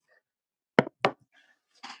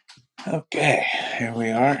Okay, here we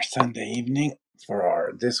are, Sunday evening for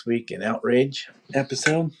our This Week in Outrage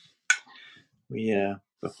episode.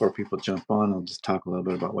 Before people jump on, I'll just talk a little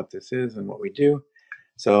bit about what this is and what we do.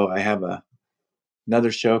 So I have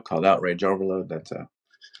another show called Outrage Overload. That's a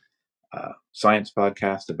science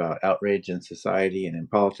podcast about outrage in society and in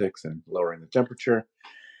politics and lowering the temperature.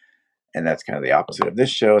 And that's kind of the opposite of this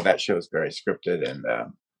show. That show is very scripted and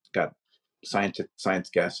got science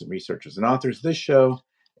guests and researchers and authors. This show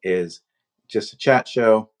is just a chat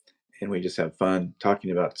show, and we just have fun talking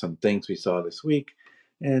about some things we saw this week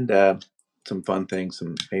and some fun things,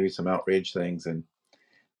 maybe some outrage things, and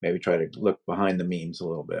maybe try to look behind the memes a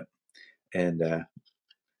little bit. And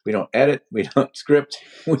we don't edit, we don't script,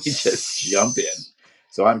 we just jump in.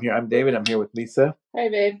 So I'm here. I'm David. I'm here with Lisa. Hi,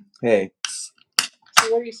 babe. Hey.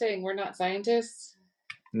 So what are you saying? We're not scientists?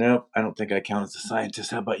 Nope, I don't think I count as a scientist.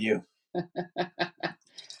 How about you?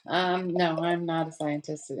 No, I'm not a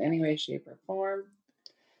scientist in any way, shape, or form.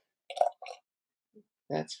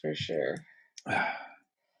 That's for sure. But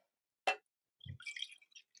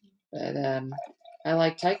I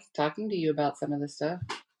like talking to you about some of this stuff.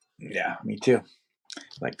 Yeah, me too. I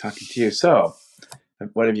like talking to you. So,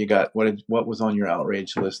 what have you got? What was on your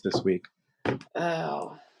outrage list this week?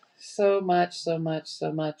 Oh, so much.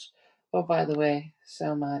 Oh, by the way,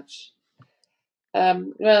 so much.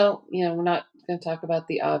 Well, we're not going to talk about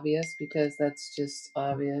the obvious because that's just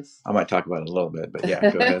obvious. I might talk about it a little bit, but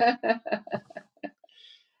yeah, go ahead.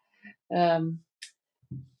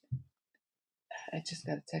 I just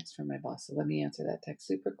got a text from my boss, so let me answer that text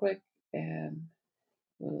super quick, and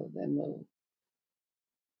we'll.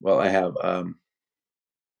 Well, I have.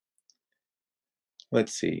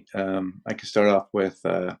 Let's see. I can start off with.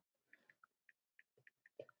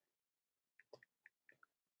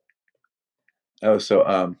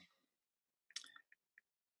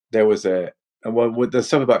 There was with the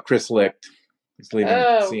stuff about Chris Licht. He's leaving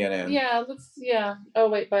CNN. Yeah. Oh,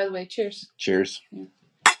 wait. By the way, cheers. Cheers.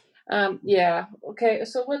 Yeah. Yeah. Okay.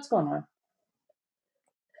 So what's going on?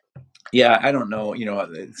 Yeah, I don't know.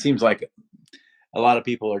 It seems like a lot of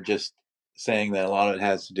people are just saying that a lot of it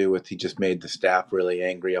has to do with he just made the staff really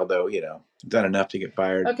angry. Although done enough to get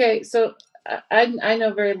fired. Okay, so I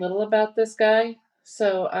know very little about this guy.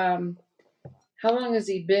 So how long has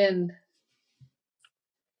he been?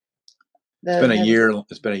 It's been a year.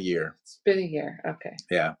 It's been a year. It's been a year. Okay.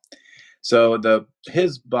 Yeah. So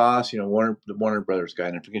his boss, the Warner Brothers guy,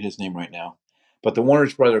 and I forget his name right now, but the Warner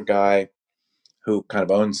Brothers guy who kind of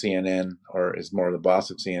owns CNN or is more the boss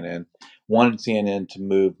of CNN wanted CNN to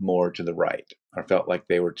move more to the right or felt like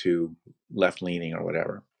they were too left leaning or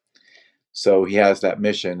whatever. So he has that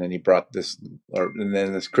mission, and he brought and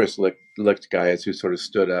then this Chris Licht guy is who sort of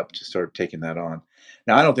stood up to start taking that on.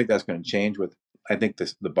 Now I don't think that's going to change. I think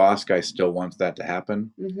the boss guy still wants that to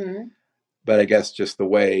happen. Mm-hmm. But I guess just the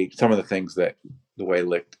way some of the things the way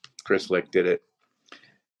Chris Licht did it,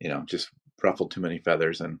 just ruffled too many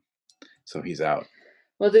feathers, and so he's out.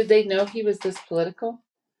 Well, did they know he was this political?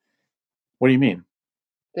 What do you mean?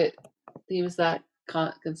 That he was that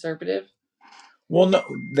conservative? Well, no,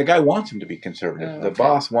 the guy wants him to be conservative. Oh, okay. The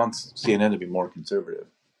boss wants CNN to be more conservative.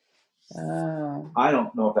 Oh. I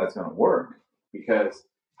don't know if that's going to work because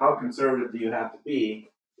how conservative do you have to be?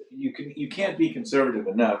 You can't be conservative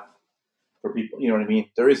enough for people. You know what I mean?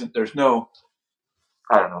 There's no.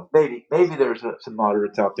 I don't know. Maybe there's some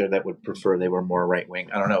moderates out there that would prefer they were more right wing.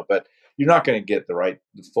 I don't know, but you're not going to get the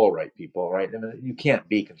full right people, right? I mean, you can't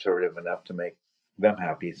be conservative enough to make them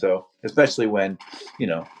happy. So, especially when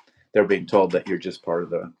they're being told that you're just part of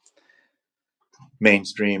the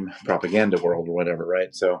mainstream propaganda world or whatever,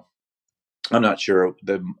 right? So, I'm not sure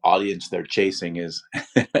the audience they're chasing is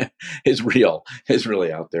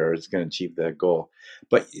really out there. It's going to achieve that goal.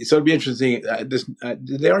 But so it'd be interesting.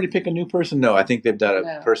 Did they already pick a new person? No, I think they've got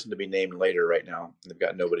a person to be named later right now. They've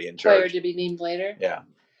got nobody in charge. Player to be named later? Yeah.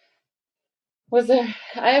 Was there?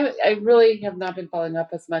 I really have not been following up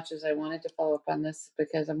as much as I wanted to follow up on this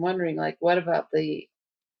because I'm wondering, like, what about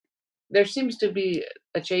there seems to be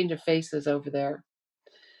a change of faces over there,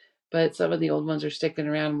 but some of the old ones are sticking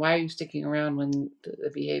around. Why are you sticking around when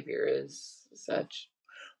the behavior is such?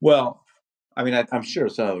 Well, I mean, I'm sure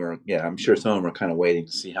some of them are. Yeah, I'm sure some of them are kind of waiting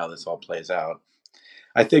to see how this all plays out.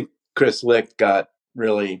 I think Chris Licht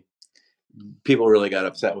people really got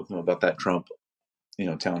upset with him about that Trump,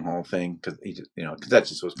 town hall thing because because that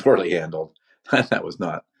just was poorly handled. That was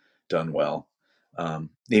not done well.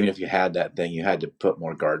 Even if you had that thing, you had to put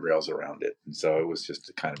more guardrails around it, and so it was just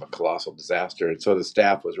a kind of a colossal disaster. And so the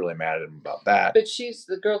staff was really mad at him about that. But she's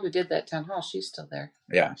the girl who did that town hall. She's still there.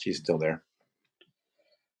 Yeah, she's still there.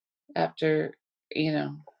 After,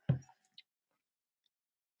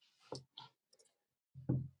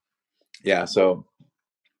 yeah, so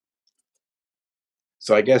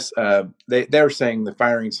I guess they're saying the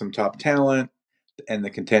firing some top talent and the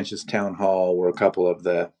contentious town hall were a couple of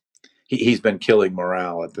the. He's been killing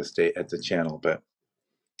morale at the channel, but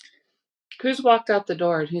Who's walked out the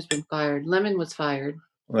door and who's been fired? Lemon was fired.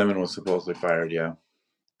 Lemon was supposedly fired. Yeah,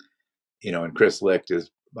 and Chris Licht is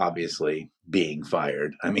obviously being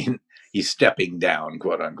fired. I mean, he's stepping down,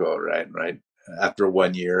 quote unquote, right? Right after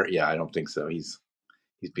 1 year. Yeah, I don't think so. He's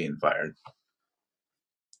being fired.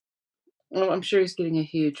 Oh, I'm sure he's getting a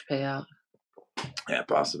huge payout. Yeah,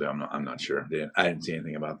 possibly. I'm not sure. I didn't see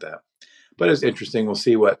anything about that, but it's interesting. We'll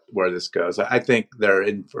see where this goes. I think they're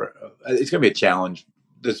in for. It's going to be a challenge.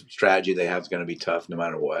 This strategy they have is going to be tough, no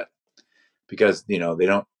matter what, because they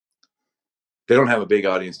don't have a big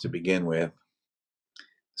audience to begin with,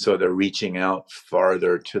 so they're reaching out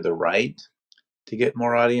farther to the right to get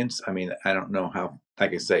more audience. I mean, I don't know how.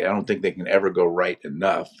 Like I say, I don't think they can ever go right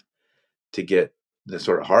enough to get the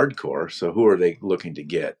sort of hardcore. So who are they looking to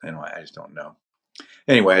get? And I just don't know.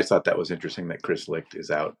 Anyway, I thought that was interesting that Chris Licht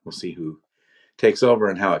is out. We'll see who takes over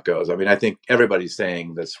and how it goes. I mean, I think everybody's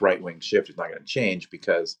saying this right-wing shift is not going to change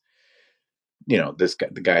because, this guy,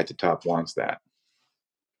 the guy at the top wants that.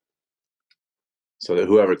 So that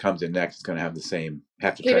whoever comes in next is going to have to try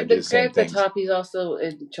to do the same thing. The guy at the top, he's also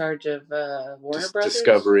in charge of Warner Brothers?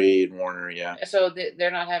 Discovery and Warner, yeah. So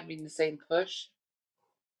they're not having the same push?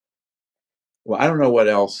 Well, I don't know what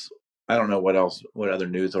else. What other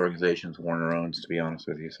news organizations Warner owns, to be honest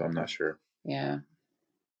with you. So I'm not sure. Yeah.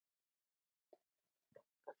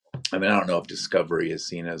 I mean, I don't know if Discovery is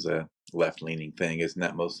seen as a left-leaning thing. Isn't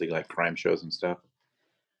that mostly like crime shows and stuff?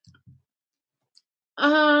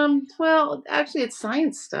 Well, actually, it's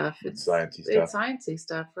science stuff. It's sciencey stuff. It's sciencey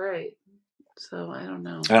stuff, right? So I don't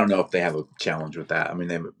know. I don't know if they have a challenge with that. I mean,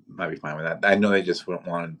 they might be fine with that. I know they just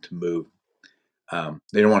wanted to move.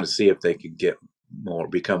 They don't want to see if they could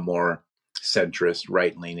become more centrist,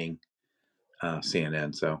 right-leaning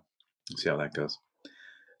CNN. So we'll see how that goes.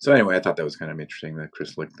 So anyway, I thought that was kind of interesting, the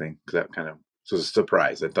Chris Licht thing, because that kind of was a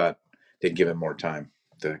surprise. I thought they'd give him more time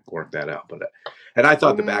to work that out, and I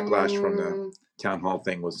thought the backlash from the town hall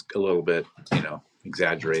thing was a little bit,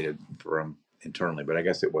 exaggerated for him internally, but I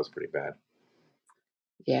guess it was pretty bad.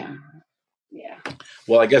 Yeah. Yeah.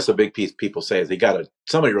 Well, I guess a big piece people say is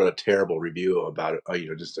somebody wrote a terrible review about it,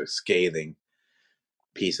 just a scathing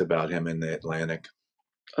piece about him in the Atlantic.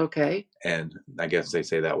 Okay. And I guess they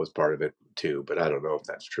say that was part of it too, but I don't know if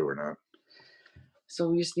that's true or not. So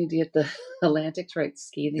we just need to get the Atlantics right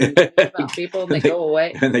scathing about people and they go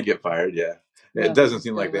away. And they get fired, yeah. It doesn't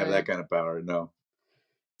seem like they have that kind of power, no.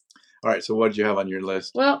 All right, so what did you have on your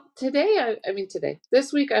list? Well,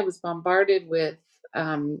 this week I was bombarded with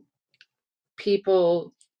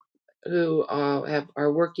people who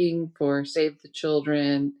are working for Save the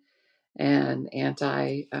Children and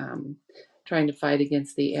trying to fight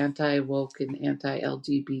against the anti-woke and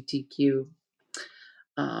anti-LGBTQ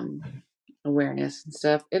awareness and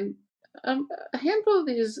stuff. And a handful of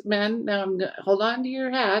these men, now hold on to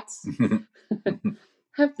your hats,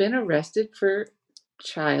 have been arrested for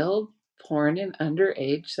child porn and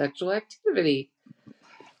underage sexual activity.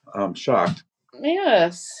 I'm shocked.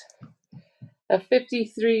 Yes. A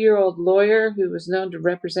 53-year-old lawyer who was known to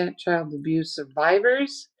represent child abuse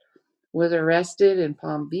survivors was arrested in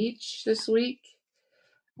Palm Beach this week.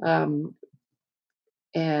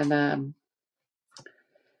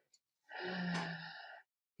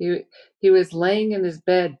 He was laying in his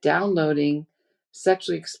bed downloading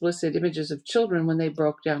sexually explicit images of children when they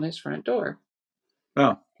broke down his front door.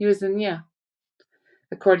 Oh. He was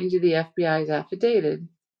according to the FBI's affidavit.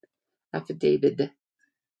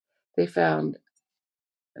 They found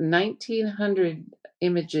 1,900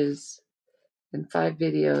 images and 5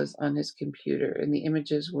 videos on his computer, and the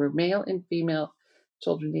images were male and female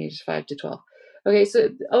children aged 5 to 12. Okay, so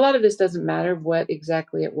a lot of this doesn't matter what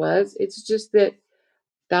exactly it was. It's just that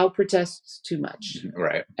thou protests too much.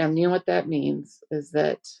 Right. And you know what that means is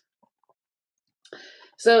that.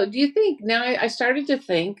 So do you think, now I started to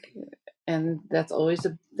think, and that's always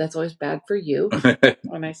bad for you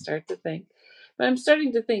when I start to think, but I'm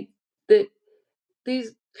starting to think that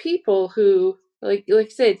these people who, like I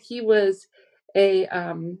said, he was a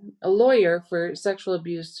lawyer for sexual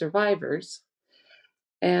abuse survivors,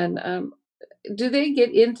 and do they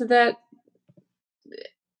get into that?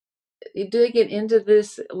 Do they get into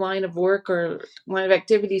this line of work or line of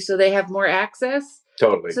activity so they have more access?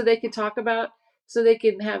 Totally. So they can talk about, so they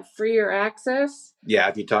can have freer access? Yeah,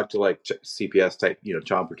 if you talk to like CPS type,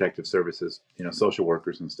 Child Protective Services, social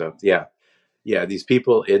workers and stuff. Yeah. Yeah, these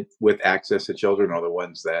people with access to children are the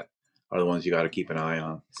ones that are the ones you got to keep an eye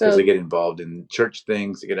on because So they get involved in church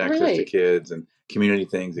things, they get access to right. kids, and community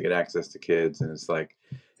things, they get access to kids, and it's like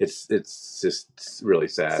it's just really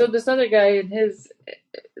sad. So this other guy in his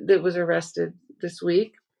that was arrested this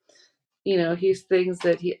week, you know, he's things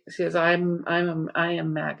that he says, I am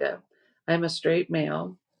MAGA. I'm a straight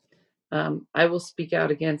male. I will speak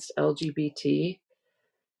out against LGBT.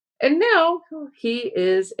 And now he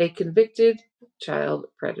is a convicted child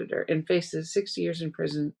predator and faces 6 years in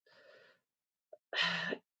prison.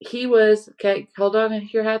 He was, okay, hold on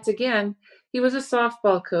your hats again. He was a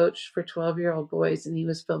softball coach for 12-year-old boys, and he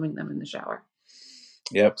was filming them in the shower.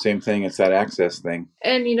 Yep, same thing. It's that access thing.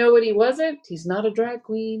 And you know what he wasn't? He's not a drag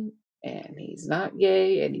queen, and he's not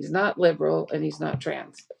gay, and he's not liberal, and he's not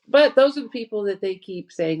trans. But those are the people that they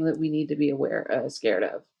keep saying that we need to be aware, scared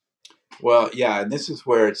of. Well, yeah, and this is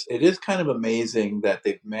where it is kind of amazing that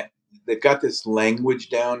they've got this language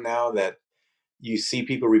down now that you see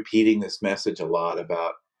people repeating this message a lot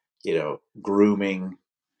about, grooming,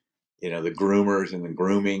 the groomers and the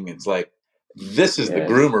grooming. It's like, this is the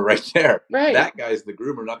groomer right there. Right. That guy's the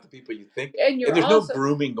groomer, not the people you think. And there's no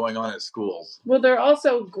grooming going on at schools. Well, they're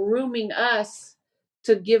also grooming us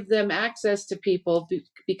to give them access to people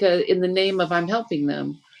because in the name of I'm helping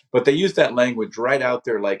them. But they use that language right out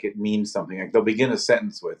there like it means something. Like they'll begin a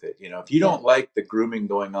sentence with it. If you don't like the grooming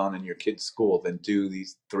going on in your kid's school, then do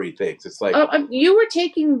these 3 things. It's like you were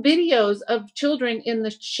taking videos of children in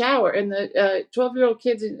the shower, and the 12-year-old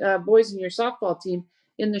kids, boys in your softball team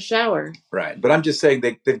in the shower. Right, but I'm just saying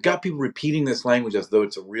they've got people repeating this language as though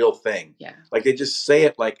it's a real thing. Yeah, like they just say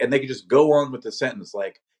it and they can just go on with the sentence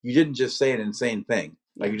like you didn't just say an insane thing.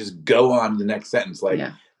 Like you just go on to the next sentence like.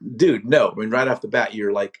 Yeah. Dude, no. I mean, right off the bat,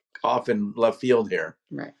 you're like off in left field here.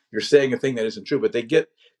 Right. You're saying a thing that isn't true, but they get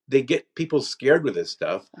people scared with this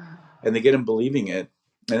stuff, and they get them believing it,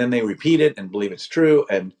 and then they repeat it and believe it's true,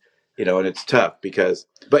 and and it's tough because.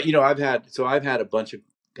 But I've had this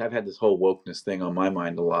whole wokeness thing on my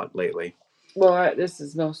mind a lot lately. Well, this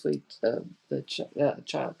is mostly the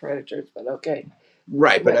child predators, but okay.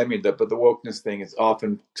 Right, but I mean, the wokeness thing is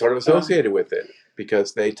often sort of associated with it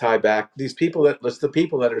because they tie back it's the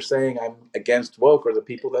people that are saying I'm against woke are the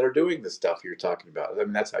people that are doing the stuff you're talking about. I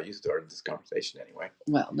mean, that's how you started this conversation anyway.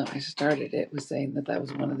 Well, no, I started it with saying that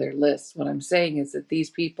was one of their lists. What I'm saying is that these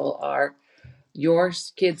people are your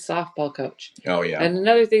kid's softball coach. Oh, yeah. And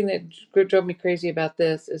another thing that drove me crazy about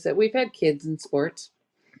this is that we've had kids in sports,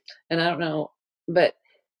 and I don't know, but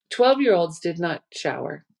 12-year-olds did not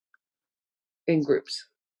shower in groups.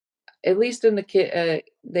 At least in the kid,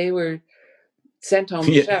 they were sent home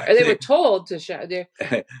to shower. They were told to shower. They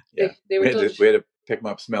were told we had to pick them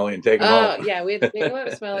up smelly and take them home. Yeah, we had to pick them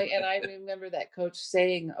up smelly. And I remember that coach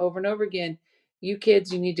saying over and over again, you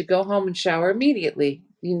kids, you need to go home and shower immediately.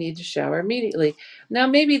 You need to shower immediately. Now,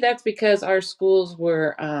 maybe that's because our schools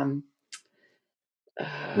were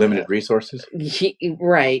limited resources.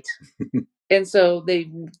 Right. And so they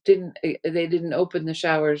didn't open the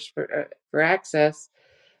showers for access.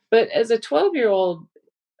 But as a 12-year-old,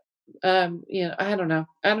 I don't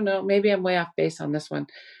know. Maybe I'm way off base on this one,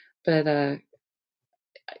 but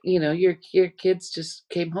your kids just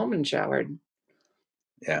came home and showered.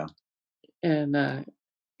 Yeah. And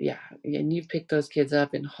yeah, and you picked those kids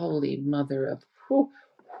up, and holy mother of whew.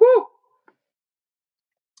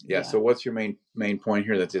 Yeah. So what's your main point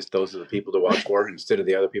here? That just those are the people to watch for instead of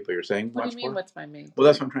the other people you're saying what watch do you mean? For? What's my main? Well,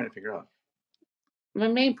 that's what I'm trying to figure out. My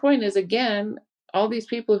main point is, again, all these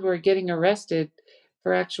people who are getting arrested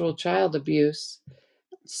for actual child abuse,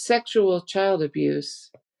 sexual child abuse,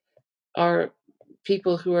 are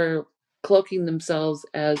people who are cloaking themselves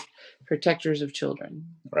as protectors of children.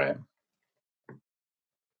 Right.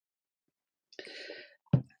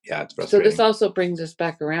 Yeah, it's frustrating. So this also brings us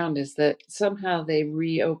back around is that somehow they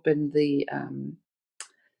reopened the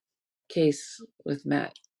case with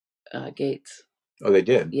Matt Gaetz. Oh, they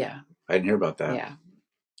did? Yeah. I didn't hear about that. Yeah.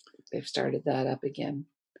 They've started that up again.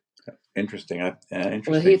 Interesting.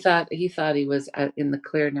 Interesting. Well, he thought he was in the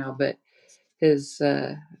clear now, but his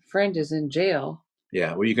friend is in jail.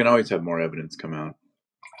 Yeah. Well, you can always have more evidence come out.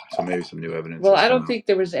 So maybe some new evidence. Well, I don't think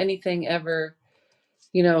there was anything ever.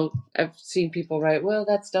 I've seen people write, well,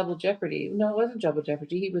 that's double jeopardy. No, it wasn't double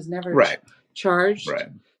jeopardy. He was never charged. Right.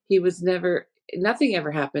 He was never, nothing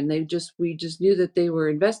ever happened. We just knew that they were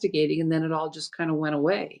investigating, and then it all just kind of went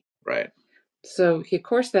away. Right. So, of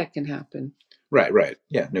course, that can happen. Right.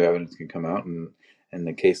 Yeah, new evidence can come out, and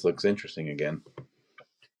the case looks interesting again.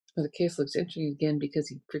 Well, the case looks interesting again because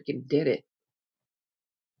he freaking did it.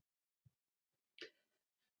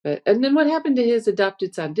 But and then what happened to his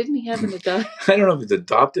adopted son? Didn't he have an adopted? I don't know if it's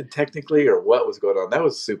adopted technically or what was going on. That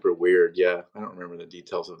was super weird. Yeah, I don't remember the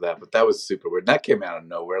details of that, but that was super weird. That came out of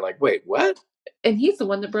nowhere. Like, wait, what? And he's the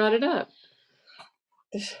one that brought it up.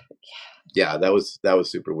 Yeah, that was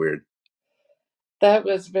super weird. That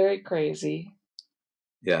was very crazy.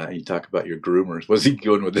 Yeah, you talk about your groomers. What's he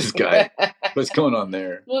doing with this guy? What's going on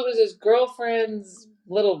there? What was his girlfriend's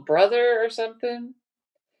little brother or something?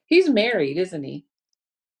 He's married, isn't he?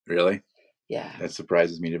 Really? Yeah. That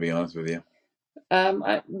surprises me, to be honest with you.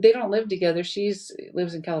 They don't live together. She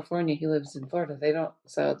lives in California. He lives in Florida. They don't.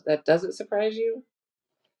 So that doesn't surprise you?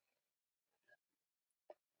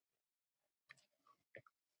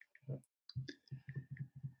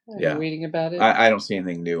 Are Yeah. you reading about it? I don't see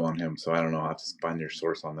anything new on him, so I don't know. I'll have to find your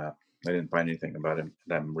source on that. I didn't find anything about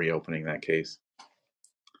them reopening that case,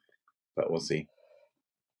 but we'll see.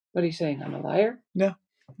 What are you saying? I'm a liar? No,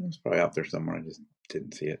 it's probably out there somewhere. I just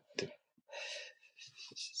didn't see it.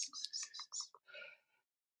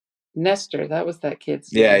 Nestor, that was that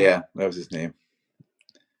kid's Yeah, name. yeah, that was his name.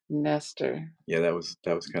 Nestor. Yeah, that was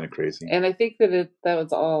kind of crazy. And I think that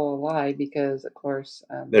was all a lie because, of course,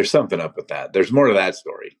 there's something up with that. There's more to that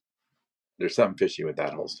story. There's something fishy with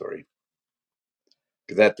that whole story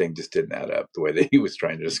because that thing just didn't add up the way that he was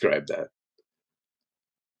trying to describe that.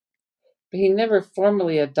 he never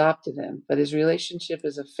formally adopted him, but his relationship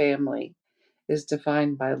as a family is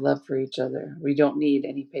defined by love for each other. We don't need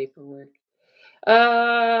any paperwork.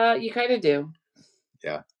 You kind of do.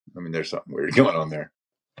 Yeah, I mean, there's something weird going on there.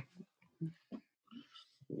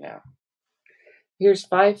 Yeah. Here's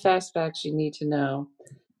 5 fast facts you need to know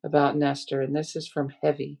about Nestor, and this is from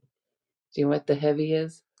Heavy. Do you know what the Heavy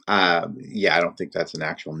is? Yeah, I don't think that's an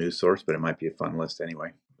actual news source, but it might be a fun list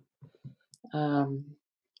anyway.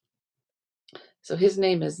 So his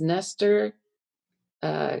name is Nestor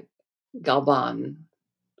Galban,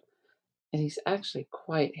 and he's actually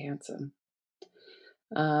quite handsome.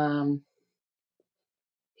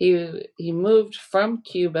 He moved from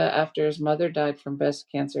Cuba after his mother died from breast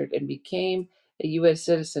cancer and became a U.S.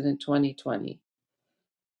 citizen in 2020.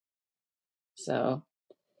 So,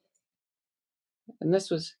 and this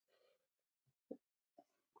was.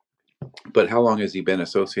 But how long has he been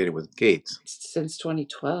associated with Gates? Since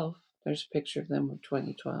 2012. There's a picture of them of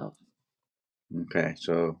 2012. Okay,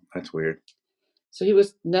 so that's weird. So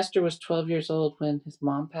Nestor was 12 years old when his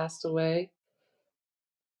mom passed away.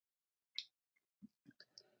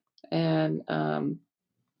 And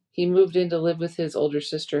he moved in to live with his older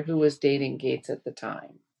sister who was dating Gates at the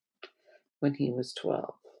time when he was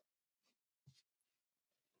 12.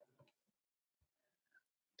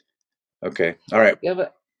 Okay, all right. Yeah,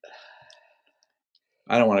 but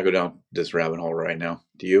I don't want to go down this rabbit hole right now.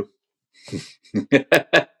 Do you?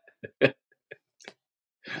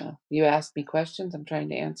 You asked me questions. I'm trying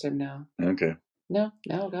to answer them now. Okay. No,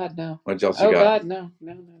 God, no. What else you got? Oh, God, no.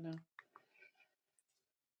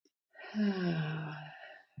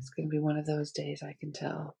 It's going to be one of those days, I can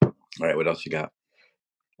tell. All right, what else you got?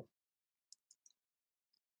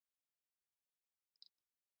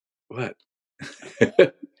 What?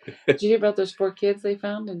 Did you hear about those 4 kids they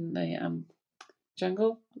found in the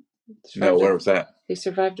jungle? No, where was that? They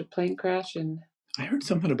survived a plane crash and. I heard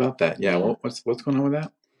something about that. Yeah. What's going on with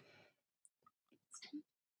that?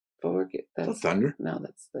 That's thunder. No,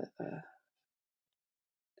 that's the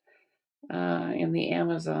in the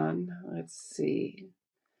Amazon. Let's see.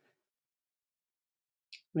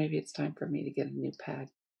 Maybe it's time for me to get a new pad.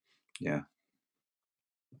 Yeah.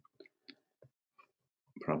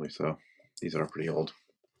 Probably so. These are pretty old.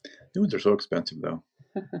 New ones are so expensive, though.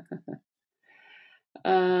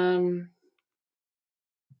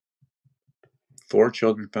 4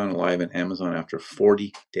 children found alive in Amazon after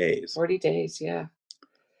 40 days. 40 days, yeah.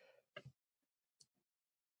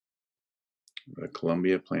 The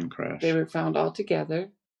Columbia plane crash. They were found all together.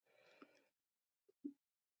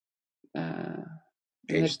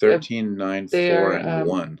 Age 13, 9, 4, and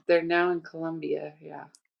 1. They're now in Colombia, yeah.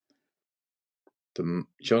 The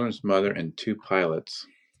children's mother and 2 pilots.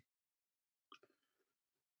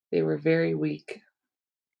 They were very weak.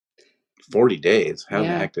 40 days? How the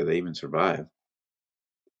heck did they even survive?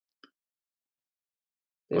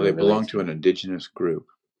 They belong to an indigenous group.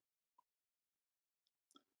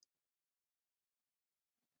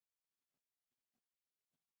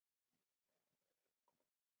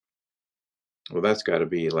 Well, that's got to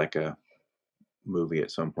be like a movie at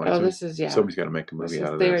some point. Oh, this is, yeah. Somebody's got to make a movie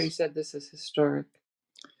out of this. They already said this is historic.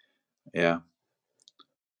 Yeah.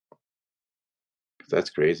 That's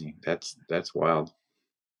crazy. That's wild.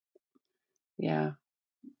 Yeah.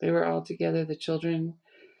 They were all together. The children,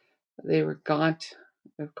 they were gaunt.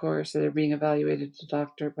 of course. They're being evaluated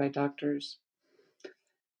by doctors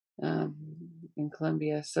in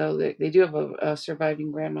Colombia. So they do have a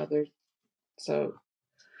surviving grandmother. So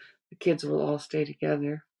the kids will all stay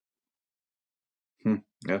together.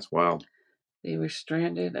 That's wild. They were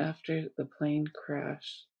stranded after the plane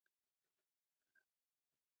crash.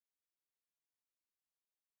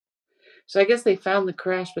 So I guess they found the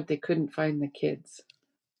crash, but they couldn't find the kids.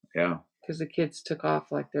 Yeah. Because the kids took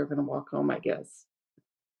off like they were going to walk home, I guess.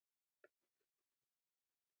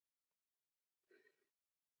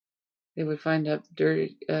 They would find up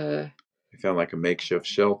dirty. They found like a makeshift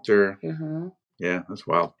shelter. Yeah, that's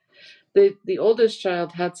wild. The oldest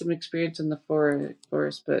child had some experience in the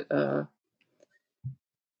forest, but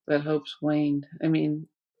hopes waned. I mean,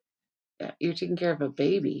 you're taking care of a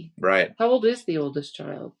baby. Right. How old is the oldest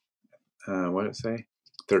child? What did it say?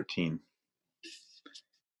 13.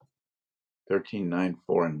 13, 9,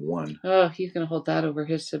 4, and 1. Oh, he's going to hold that over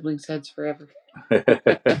his siblings' heads forever.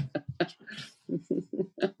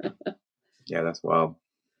 Yeah, that's wild.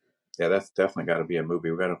 Yeah, that's definitely got to be a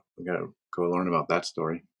movie. We gotta go learn about that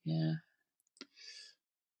story. Yeah.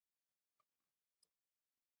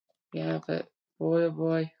 Yeah, but boy, oh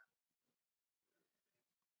boy,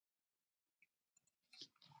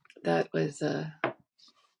 that was to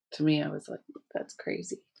me. I was like, that's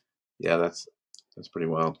crazy. Yeah, that's pretty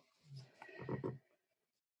wild.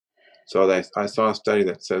 So I saw a study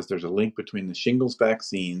that says there's a link between the shingles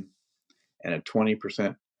vaccine and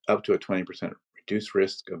up to a 20% reduced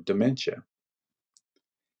risk of dementia.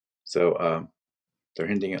 So they're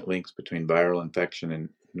hinting at links between viral infection and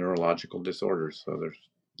neurological disorders. So they're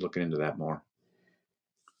looking into that more.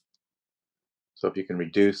 So if you can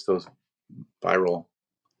reduce those viral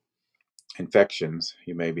infections,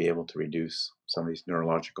 you may be able to reduce some of these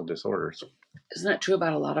neurological disorders. Isn't that true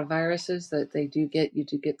about a lot of viruses that you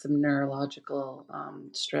do get some neurological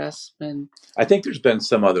stress? And I think there's been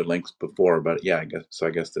some other links before, but yeah, I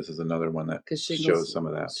guess this is another one that shows some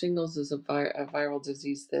of that. Shingles is a viral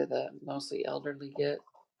disease that mostly elderly get.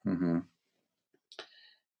 Mm-hmm.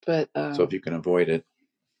 But so if you can avoid it,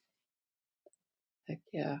 heck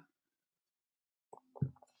yeah.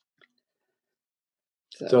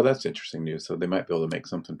 So that's interesting news. So they might be able to make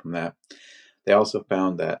something from that. They also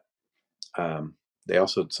found that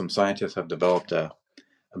some scientists have developed a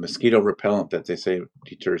mosquito repellent that they say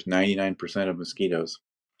deters 99% of mosquitoes.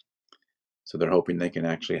 So they're hoping they can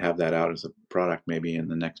actually have that out as a product maybe in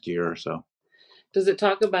the next year or so. Does it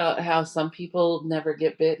talk about how some people never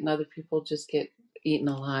get bit and other people just get eaten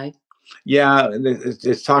alive? Yeah,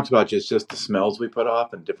 it's talked about just the smells we put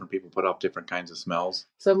off, and different people put off different kinds of smells.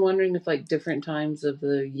 So I'm wondering if like different times of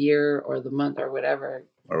the year or the month or whatever.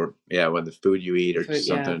 Or with the food you eat or just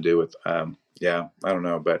something to do with I don't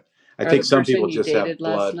know, but I think some people just have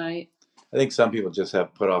blood. I think some people just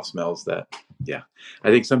have put off smells that I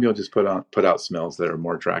think some people just put out smells that are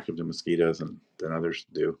more attractive to mosquitoes than others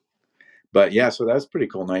do. But yeah, so that's pretty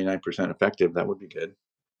cool. 99% effective. That would be good.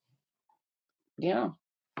 Yeah.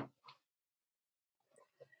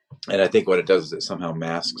 And I think what it does is it somehow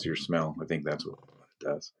masks your smell. I think that's what it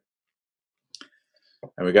does.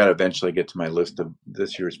 And we got to eventually get to my list of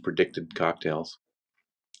this year's predicted cocktails.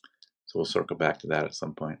 So we'll circle back to that at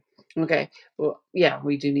some point. Okay. Well, yeah,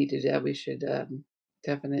 we do need to do that. We should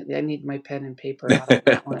definitely. I need my pen and paper out on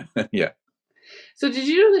that one. Yeah. So did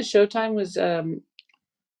you know that Showtime was,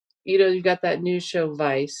 you got that news show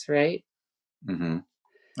Vice, right? Mm-hmm.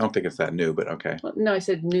 I don't think it's that new, but okay. Well, no, I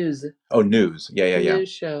said news. Oh, news. Yeah. News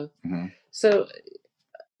show. Mm-hmm.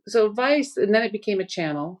 So Vice, and then it became a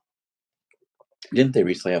channel. Didn't they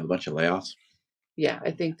recently have a bunch of layoffs? Yeah,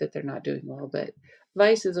 I think that they're not doing well, but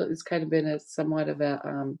Vice is kind of been somewhat of a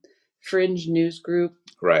fringe news group,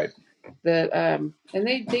 right? That and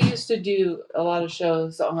they used to do a lot of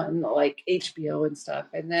shows on like HBO and stuff,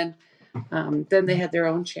 and then they had their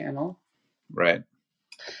own channel, right?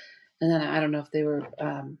 And then I don't know if they were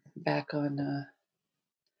back on.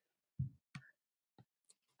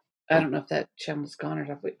 I don't know if that channel's gone or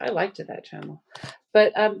not. I liked that channel,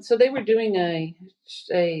 but so they were doing a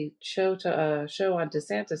show on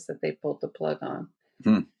DeSantis that they pulled the plug on,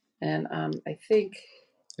 and I think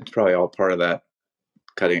it's probably all part of that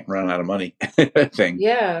run out of money thing.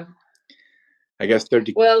 Yeah, I guess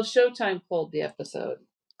well, Showtime pulled the episode.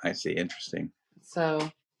 I see. Interesting. So,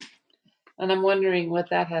 and I'm wondering what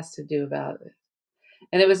that has to do about it.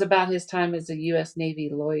 And it was about his time as a U.S. Navy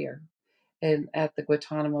lawyer and at the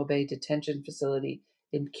Guantanamo Bay detention facility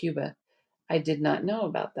in Cuba. I did not know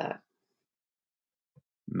about that.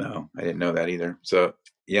 No, I didn't know that either. So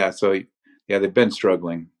they've been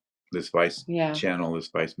struggling. This Vice channel, this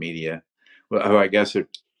Vice Media. Well, I guess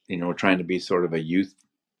we're trying to be sort of a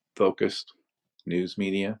youth-focused news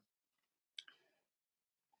media.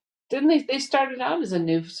 Didn't they started out as a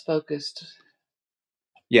news focused?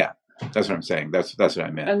 Yeah, that's what I'm saying. That's what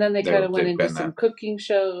I meant. And then they kind of went they've into been some that. cooking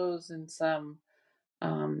shows and some.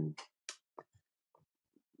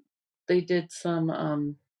 They did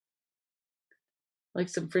some like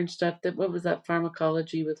some French stuff. What was that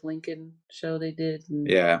pharmacology with Lincoln show they did? And,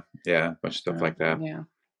 Yeah, a bunch of stuff like that. Yeah.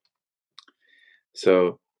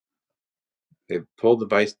 So they pulled the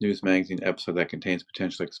Vice News magazine episode that contains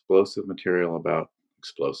potentially explosive material about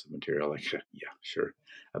Like, yeah, sure,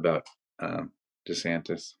 about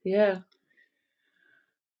DeSantis. Yeah.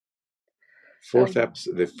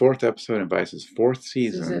 The fourth episode in Vice's fourth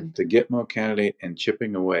season, the Gitmo candidate and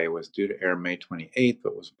chipping away, was due to air May 28th,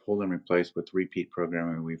 but was pulled and replaced with repeat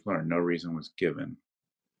programming. We've learned no reason was given.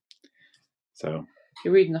 So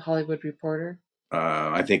you're reading the Hollywood Reporter.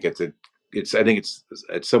 I think it's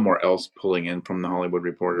somewhere else pulling in from the Hollywood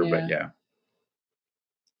Reporter, but yeah.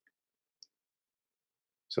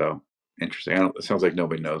 So interesting. It sounds like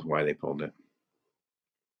nobody knows why they pulled it.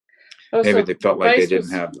 Maybe they felt like they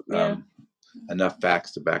didn't have enough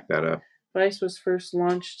facts to back that up. Vice was first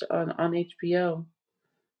launched on HBO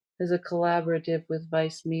as a collaborative with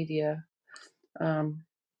Vice Media. I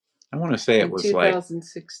want to say it was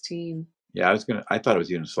 2016. Yeah, I thought it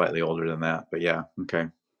was even slightly older than that, but yeah, okay.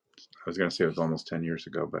 I was going to say it was almost 10 years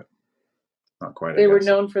ago, but not quite. They were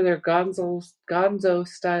known for their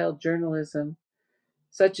gonzo-style journalism,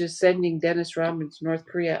 such as sending Dennis Rodman to North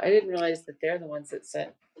Korea. I didn't realize that they're the ones that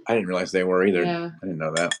sent. I didn't realize they were either. Yeah. I didn't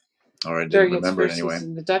know that. Or I didn't remember it anyway.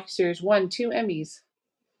 Season, the docuseries won 2 Emmys.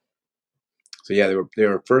 So yeah, they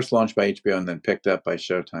were first launched by HBO and then picked up by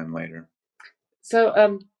Showtime later.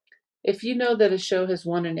 So if you know that a show has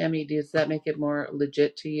won an Emmy, does that make it more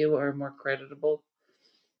legit to you or more creditable?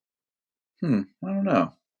 I don't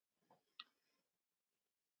know.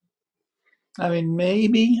 I mean,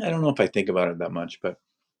 maybe. I don't know if I think about it that much, but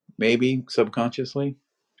maybe subconsciously.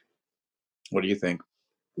 What do you think?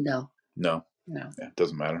 No. Yeah, it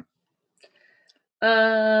doesn't matter.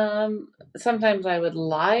 Sometimes I would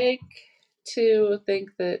like to think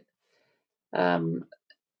that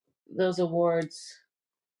those awards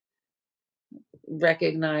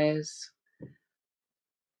recognize,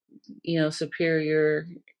 superior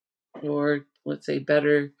or let's say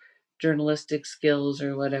better journalistic skills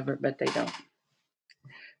or whatever, but they don't.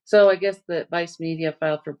 So I guess that Vice Media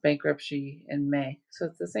filed for bankruptcy in May. So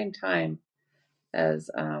it's the same time as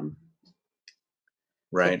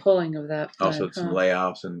right. the pulling of that fund. Also some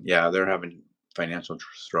layoffs, and they're having financial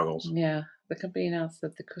struggles. Yeah. The company announced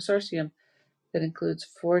that the consortium that includes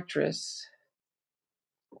Fortress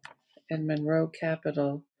and Monroe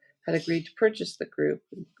Capital had agreed to purchase the group.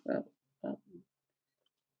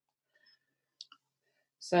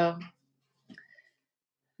 So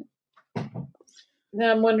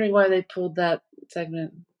now I'm wondering why they pulled that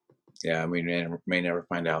segment. Yeah, we may never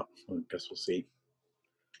find out. I guess we'll see.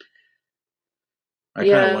 I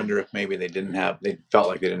kind of wonder if maybe they felt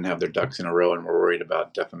like they didn't have their ducks in a row and were worried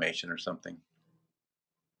about defamation or something.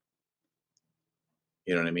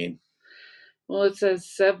 You know what I mean? Well, it says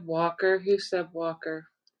Seb Walker. Who's Seb Walker?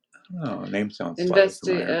 Oh, name sounds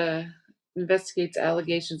familiar. Investigates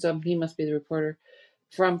allegations of, he must be the reporter,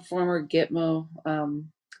 from former Gitmo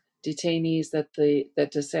detainees that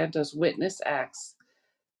DeSantis witness acts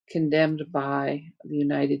condemned by the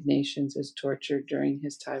United Nations as torture during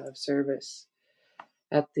his time of service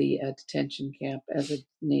at the detention camp as a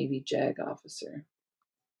Navy JAG officer.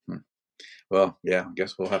 Well, yeah, I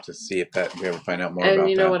guess we'll have to see if we ever find out more about that. And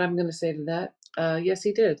you know what I'm going to say to that? Yes,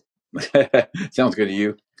 he did. Sounds good to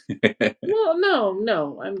you. Well,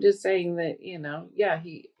 no. I'm just saying that,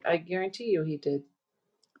 I guarantee you he did.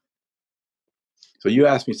 So you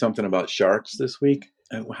asked me something about sharks this week.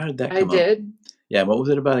 How did that come up? I did. Yeah, what was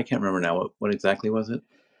it about? I can't remember now. What exactly was it?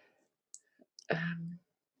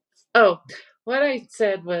 What I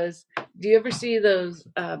said was, do you ever see those?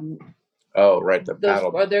 Right, the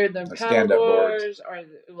paddle. Or they're the paddle boards,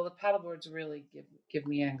 the paddle boards really give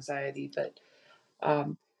me anxiety, but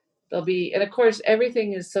they'll be, and of course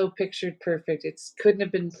everything is so pictured perfect. It couldn't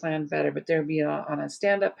have been planned better. But there'll be on a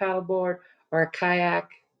stand-up paddle board or a kayak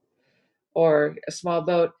or a small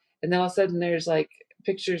boat, and then all of a sudden there's like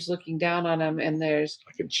pictures looking down on them, and there's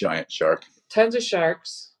like a giant shark, tons of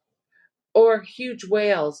sharks, or huge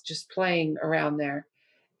whales just playing around there.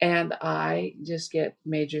 And I just get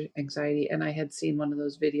major anxiety. And I had seen one of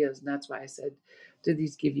those videos, and that's why I said, do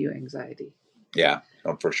these give you anxiety? Yeah,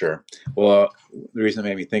 for sure. Well, the reason it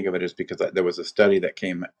made me think of it is because there was a study that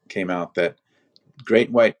came out that great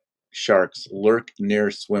white sharks lurk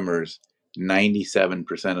near swimmers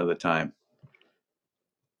 97% of the time.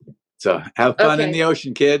 So have fun in the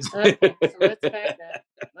ocean, kids. Okay, so let's back up.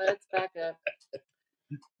 Let's back up.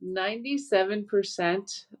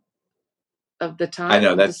 97% of the time. I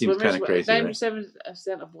know, that the seems swimmers, kind of crazy, right?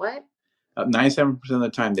 97% of what? 97% of the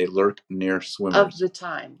time they lurk near swimmers. Of the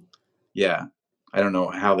time. Yeah. I don't know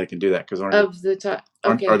how they can do that, because Of the time.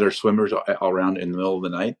 Okay. are there swimmers all around in the middle of the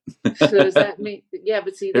night? So does that mean? Yeah,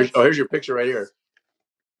 but see, here's your picture right here.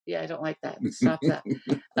 Yeah, I don't like that. Stop that.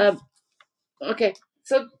 Okay,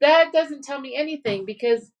 so that doesn't tell me anything,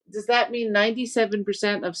 because does that mean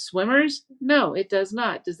 97% of swimmers? No, it does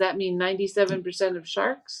not. Does that mean 97% of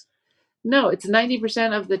sharks? No, it's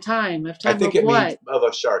 90% of the time. I think it means of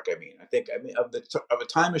a shark. I mean of a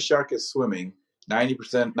time a shark is swimming,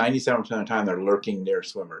 90%, 97% of the time they're lurking near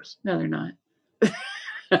swimmers. No, they're not.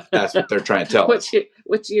 That's what they're trying to tell us.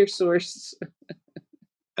 What's your source?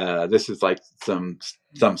 This is like some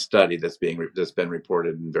study that's been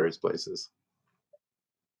reported in various places.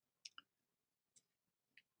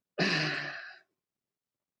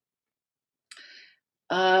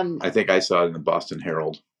 I think I saw it in the Boston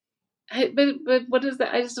Herald. But what is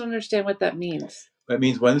that? I just don't understand what that means. That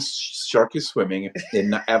means when the shark is swimming,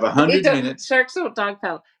 have 100 minutes. Sharks don't dog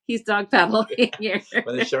paddle. He's dog paddling here.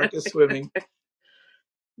 When the shark is swimming,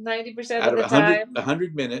 90% out of of the time,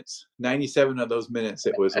 100 minutes, 97 of those minutes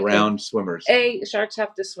it was around swimmers. Sharks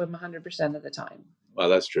have to swim 100% of the time. Well,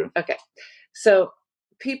 that's true. Okay, so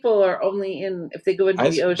people are only if they go into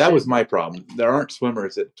the ocean. That was my problem. There aren't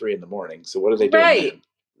swimmers at 3 a.m. So what are they doing? Right,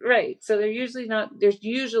 right. So there's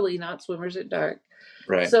usually not swimmers at dark.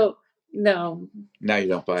 Right. So no. Now you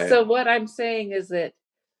don't buy it. So what I'm saying is that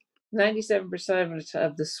 97%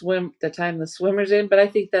 of the time the swimmer's in, but I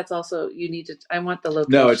think that's also I want the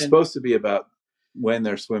location. No, it's supposed to be about when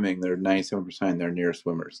they're swimming. They're 97%. They're near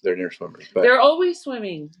swimmers. But they're always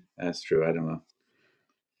swimming. That's true. I don't know.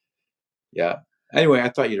 Yeah. Anyway, I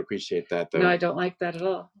thought you'd appreciate that, though. No, I don't like that at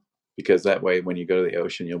all. Because that way, when you go to the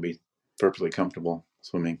ocean, you'll be perfectly comfortable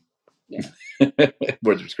swimming. Yeah.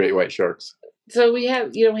 Where there's great white sharks. So we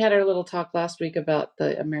had our little talk last week about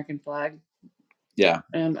the American flag. Yeah.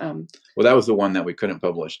 And well, that was the one that we couldn't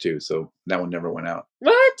publish too, so that one never went out.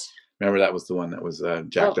 What? Remember, that was the one that was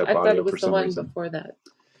jacked up audio for some reason. I thought it was the one before that.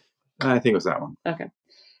 I think it was that one. Okay.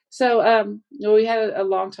 So we had a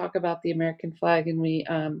long talk about the American flag, and we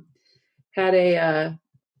had a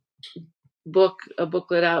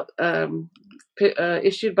booklet out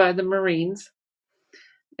issued by the Marines,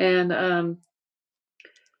 and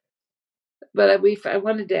but I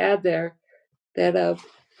wanted to add there that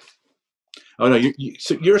oh no,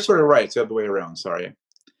 you're sort of right. It's the other way around. Sorry,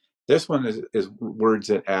 this one is words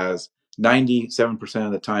it as 97%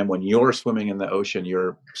 of the time when you're swimming in the ocean,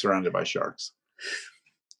 you're surrounded by sharks.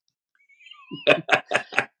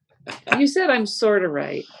 You said I'm sort of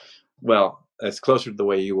right. Well, that's closer to the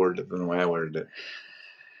way you worded it than the way I worded it.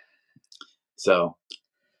 So,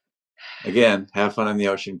 again, have fun in the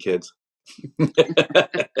ocean, kids.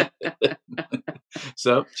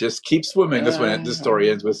 So just keep swimming. That's when this story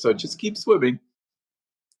ends with. So just keep swimming.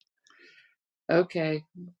 Okay.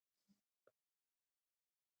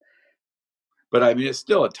 But I mean, it's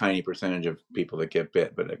still a tiny percentage of people that get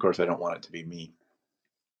bit. But of course, I don't want it to be me.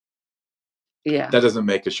 Yeah. That doesn't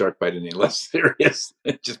make a shark bite any less serious.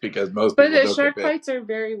 Just because most people don't get bit. But shark bites are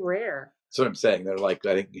very rare. That's what I'm saying. They're like,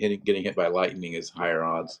 I think getting hit by lightning is higher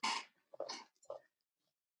odds.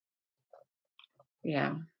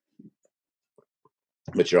 Yeah.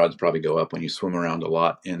 But your odds probably go up when you swim around a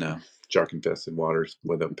lot in shark-infested waters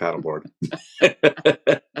with a paddleboard.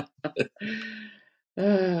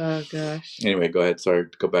 Oh, gosh. Anyway, go ahead. Sorry,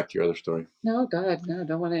 go back to your other story. No, God, no,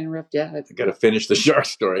 don't want to interrupt yet. I got to finish the shark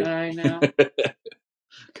story. I know.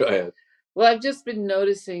 Go ahead. Well, I've just been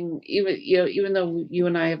noticing, even though you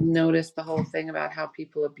and I have noticed the whole thing about how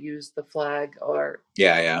people abuse the flag or...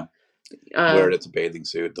 Yeah. Wear it as a bathing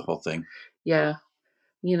suit, the whole thing. Yeah.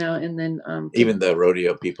 And then... even the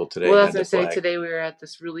rodeo people today. Well, as I say, today we were at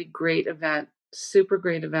this really great event, super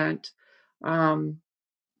great event.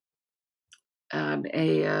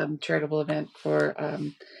 A charitable event for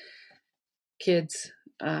kids,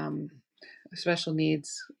 special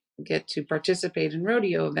needs, get to participate in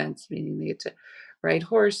rodeo events, meaning they get to ride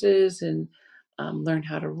horses and learn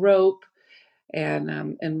how to rope,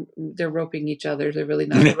 and they're roping each other. They're really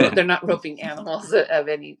not. They're not roping animals of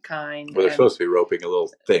any kind. Well, they're supposed to be roping a little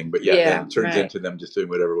thing, but then it turns into them just doing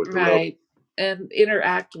whatever with the rope. And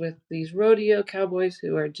interact with these rodeo cowboys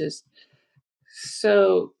who are just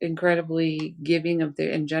so incredibly giving of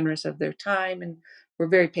and generous of their time, and we're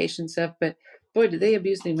very patient stuff. But boy, do they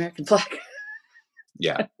abuse the American flag.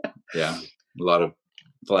 Yeah. A lot of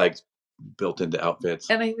flags built into outfits.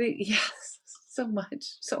 And I think, yes, so much,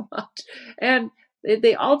 and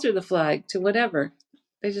they alter the flag to whatever.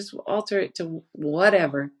 They just alter it to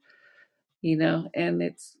whatever,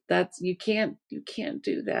 and you can't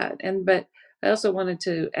do that. But I also wanted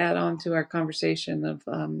to add on to our conversation of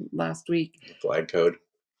last week. The flag code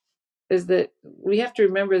is that we have to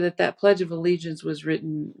remember that Pledge of Allegiance was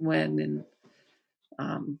written when in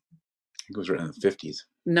it was written in the 50s.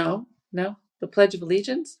 No, the Pledge of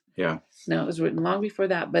Allegiance. Yeah. No, it was written long before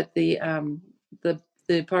that. But the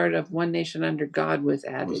part of One Nation Under God was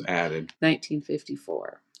added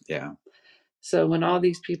 1954. Yeah. So when all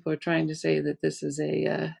these people are trying to say that this is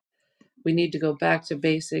we need to go back to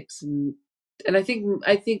basics, and I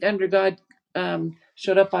think Under God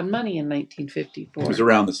showed up on money in 1954. It was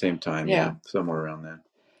around the same time. Yeah, somewhere around then.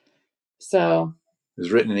 So it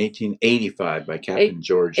was written in 1885 by Captain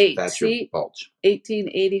George Thatcher Balch.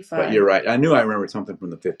 1885. But you're right. I knew I remembered something from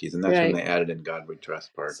the 50s, and that's when they added in God We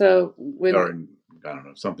Trust part. So I don't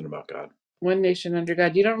know, something about God. One Nation Under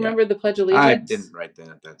God. You don't remember the Pledge of Allegiance? I didn't write that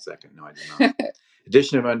at that second. No, I did not.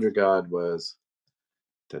 Edition of Under God was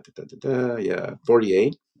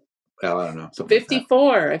 48. Well, I don't know.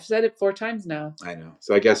 54. Like I've said it 4 times now. I know.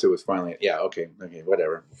 So I guess it was finally, okay,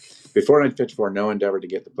 whatever. Before 1954, no endeavor to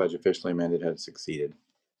get the pledge officially amended had succeeded.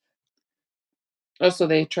 Oh, so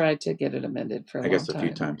they tried to get it amended for a long time. I guess a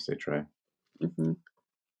few times they tried. Mm-hmm.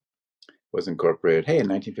 Was incorporated. Hey, in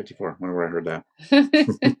 1954. Wonder where I heard that.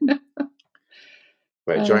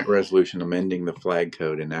 By a joint resolution amending the flag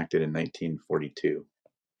code enacted in 1942.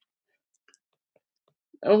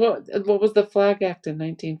 Oh, what was the Flag Act in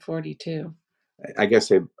 1942? I guess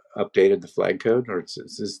they updated the flag code, or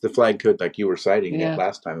it's the flag code like you were citing it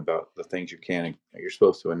last time about the things you're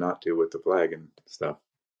supposed to and not to with the flag and stuff.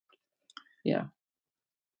 Yeah.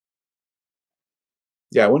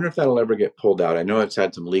 Yeah, I wonder if that'll ever get pulled out. I know it's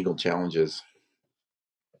had some legal challenges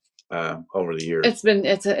over the years.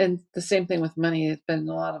 And the same thing with money. It's been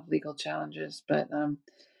a lot of legal challenges, but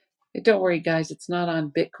don't worry, guys. It's not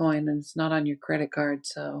on Bitcoin and it's not on your credit card.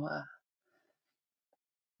 So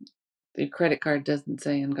the credit card doesn't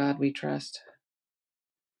say "In God We Trust."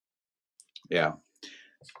 Yeah.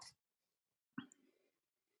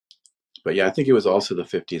 But yeah, I think it was also the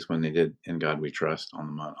 50s when they did "In God We Trust"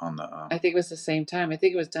 on the. I think it was the same time. I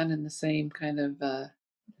think it was done in the same kind of.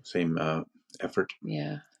 Same effort.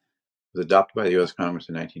 Yeah. It was adopted by the U.S. Congress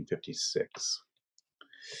in 1956,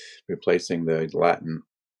 replacing the Latin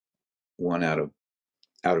 "one out of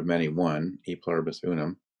many one," e pluribus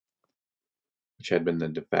unum, which had been the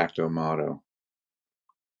de facto motto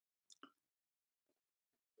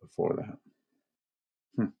before that.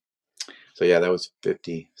 So yeah, that was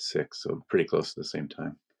 56, so pretty close to the same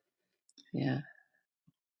time. Yeah.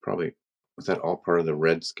 Probably, was that all part of the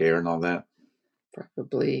Red Scare and all that?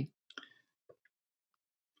 Probably.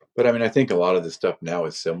 But I mean, I think a lot of the stuff now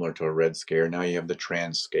is similar to a Red Scare. Now you have the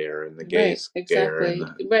trans scare and the gay scare and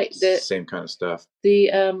the same kind of stuff. The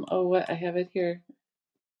what I have it here.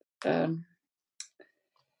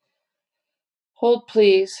 Hold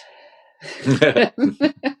please.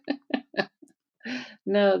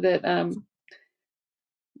 No, that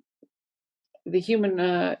the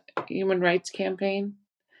Human Rights Campaign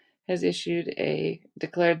has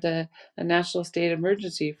declared a national state of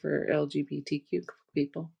emergency for LGBTQ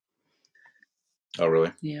people. Oh,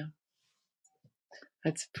 really? Yeah.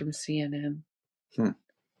 That's from CNN.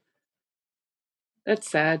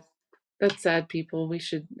 That's sad. That's sad, people. We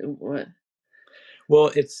should what?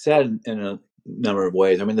 Well, it's sad in a number of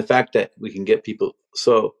ways. I mean, the fact that we can get people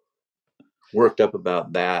so worked up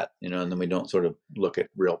about that, and then we don't sort of look at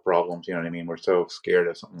real problems. You know what I mean? We're so scared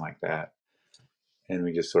of something like that, and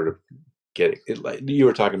we just sort of get it. Like you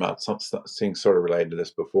were talking about something sort of related to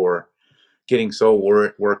this before, getting so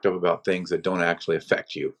worked up about things that don't actually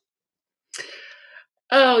affect you.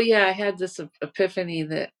 Oh yeah, I had this epiphany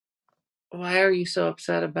that why are you so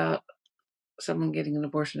upset about someone getting an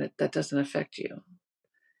abortion that doesn't affect you?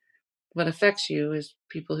 What affects you is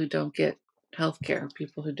people who don't get health care,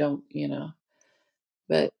 people who don't,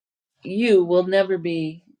 but you will never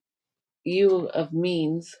be you of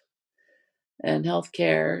means and health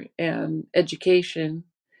care and education.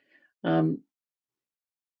 Don't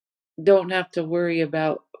have to worry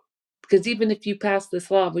about, because even if you pass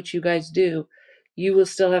this law, which you guys do, you will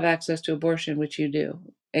still have access to abortion, which you do,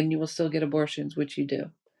 and you will still get abortions, which you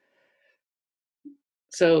do.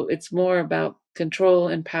 So it's more about control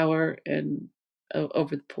and power and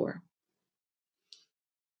over the poor.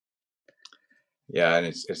 Yeah, and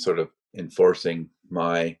it's sort of enforcing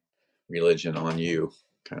my religion on you,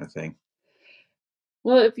 kind of thing.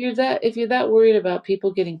 Well, if you're that worried about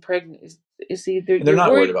people getting pregnant, you see, And they're you're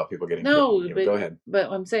not worried. worried about people getting No, pregnant. but Go ahead. But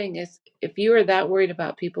what I'm saying is, if you are that worried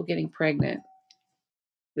about people getting pregnant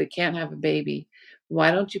that can't have a baby,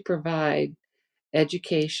 why don't you provide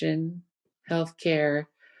education, healthcare,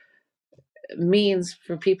 means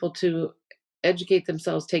for people to educate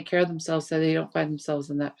themselves, take care of themselves, so they don't find themselves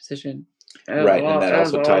in that position. Right, and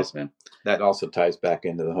that also ties back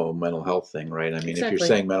into the whole mental health thing, right? I mean, if you're Exactly.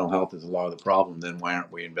 saying mental health is a lot of the problem, then why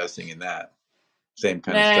aren't we investing in that? Same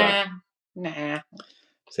kind of stuff. Nah.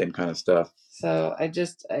 Same kind of stuff. So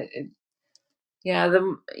yeah,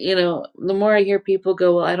 the more I hear people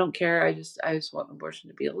go, well, I don't care. I just want abortion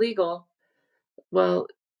to be illegal. Well,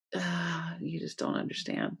 you just don't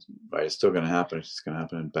understand. Right, it's still going to happen. It's just going to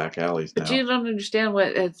happen in back alleys now. But you don't understand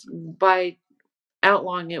what it's by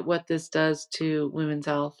outlawing it, what this does to women's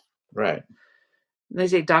health. Right. They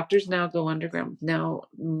say doctors now go underground. Now,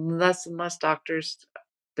 less and less doctors.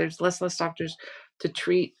 There's less and less doctors to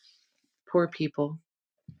treat poor people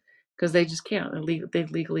because they just can't. They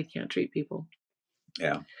legally can't treat people.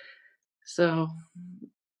 Yeah. So,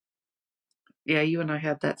 yeah, you and I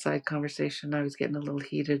had that side conversation. I was getting a little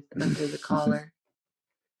heated under the collar.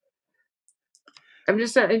 I'm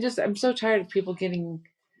so tired of people getting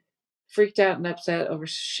freaked out and upset over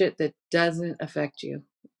shit that doesn't affect you.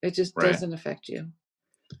 It just doesn't affect you.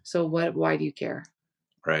 So why do you care?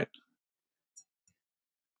 Right.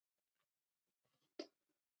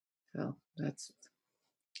 So that's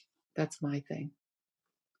my thing.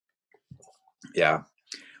 Yeah.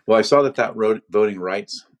 Well, I saw that voting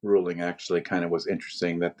rights ruling actually kind of was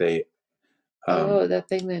interesting, that they that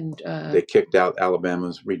thing then they kicked out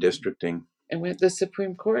Alabama's redistricting. And went the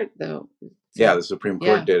Supreme Court though. Yeah, the Supreme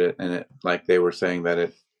Court did it, and they were saying that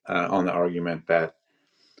it on the argument that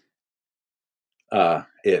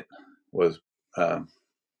it was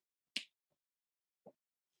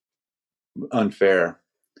unfair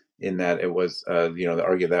in that it was, they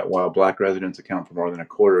argue that while black residents account for more than a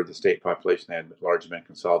quarter of the state population, they had largely been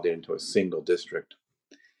consolidated into a single district.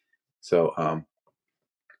 So, I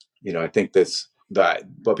think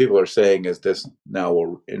what people are saying is this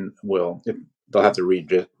now they'll have to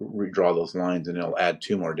redraw those lines, and it'll add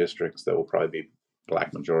 2 more districts that will probably be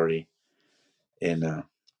black majority in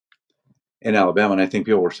Alabama. And I think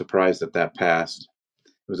people were surprised that passed.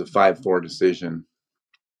 It was a 5-4 decision.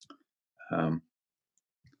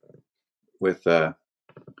 With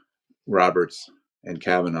Roberts and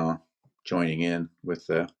Kavanaugh joining in with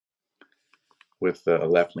the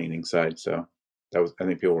left-leaning side. So I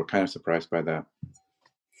think people were kind of surprised by that.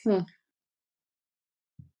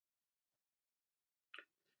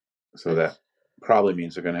 So that probably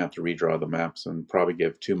means they're going to have to redraw the maps and probably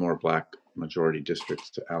give 2 more black majority districts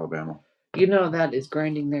to Alabama. That is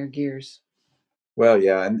grinding their gears. Well,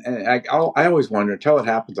 yeah, and I always wonder, until it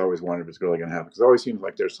happens, I always wonder if it's really going to happen, because it always seems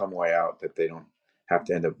like there's some way out that they don't have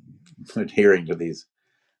to end up adhering to these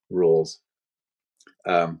rules.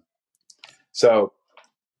 So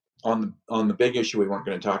on the big issue we weren't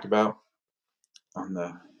going to talk about, on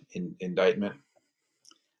the indictment,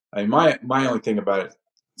 I mean, my only thing about it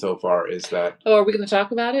so far is that. Oh, are we going to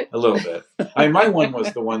talk about it? A little bit. I mean, my one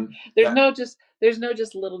was the one. There's no just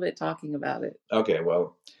a little bit talking about it. Okay,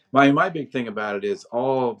 well, my big thing about it is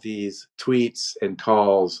all these tweets and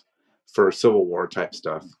calls for Civil War type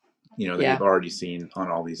stuff, that you've already seen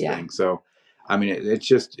on all these things. So, I mean, it's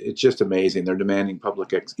just amazing. They're demanding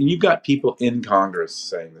public and you've got people in Congress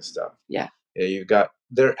saying this stuff. Yeah. You've got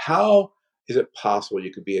there. How is it possible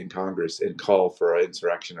you could be in Congress and call for an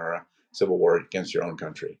insurrection or a civil war against your own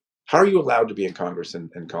country? How are you allowed to be in Congress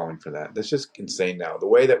and calling for that? That's just insane now. The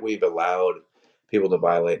way that we've allowed people to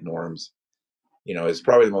violate norms, is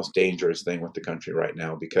probably the most dangerous thing with the country right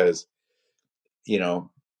now, because,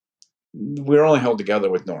 we're only held together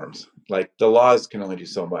with norms. Like, the laws can only do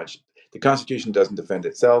so much. The Constitution doesn't defend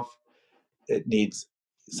itself.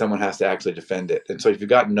 Someone has to actually defend it. And so if you've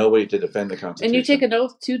got nobody to defend the Constitution. And you take an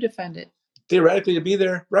oath to defend it. Theoretically, to be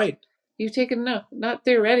there, right. You take an oath, not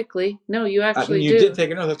theoretically. No, you actually do. You did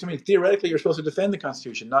take an oath. That's what I mean. Theoretically, you're supposed to defend the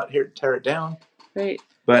Constitution, not tear it down. Right.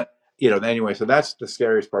 But, anyway, so that's the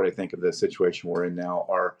scariest part, I think, of the situation we're in now,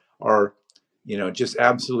 are just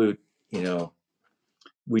absolute,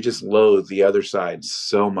 we just loathe the other side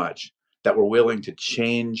so much that we're willing to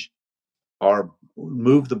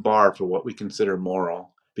move the bar for what we consider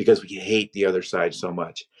moral, because we hate the other side so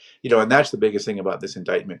much. And that's the biggest thing about this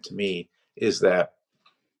indictment to me, is that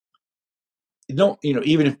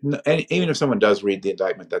even if someone does read the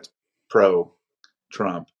indictment that's pro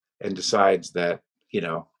Trump and decides that,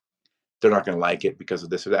 they're not going to like it because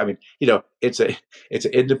of this or that. I mean, it's an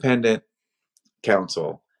independent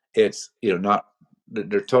counsel. It's, not,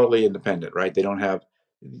 they're totally independent, right? They don't have,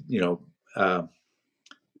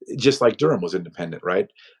 just like Durham was independent, right?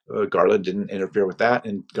 Garland didn't interfere with that,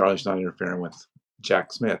 and Garland's not interfering with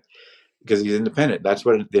Jack Smith because he's independent. That's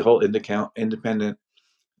what the whole independent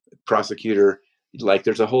prosecutor, like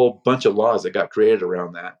there's a whole bunch of laws that got created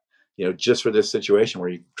around that, just for this situation where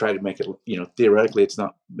you try to make it, theoretically it's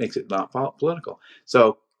not, makes it not political.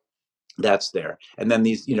 So that's there. And then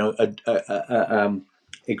these, a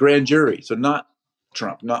grand jury. So not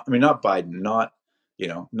Trump, not Biden, not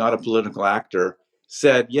a political actor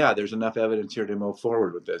said, yeah, there's enough evidence here to move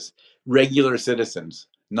forward with this. Regular citizens,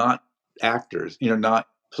 not actors, not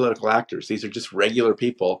political actors. These are just regular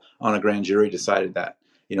people on a grand jury decided that,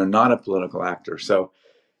 not a political actor. So,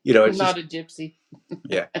 it's not just a gypsy.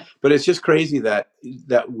 yeah, but it's just crazy that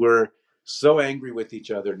we're so angry with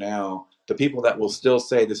each other now. The people that will still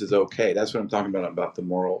say this is okay. That's what I'm talking about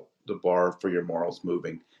the bar for your morals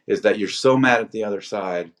moving, is that you're so mad at the other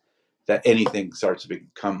side that anything starts to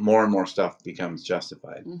become more and more stuff becomes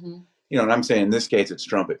justified. Mm-hmm. And I'm saying in this case it's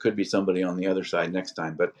Trump. It could be somebody on the other side next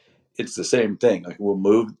time, but it's the same thing. Like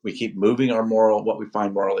we keep moving what we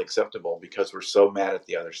find morally acceptable because we're so mad at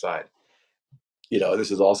the other side. This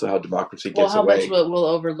is also how democracy gets how away. much we'll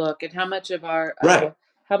overlook, and how much of our right.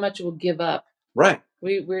 How much we'll give up. Right.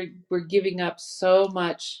 We're giving up so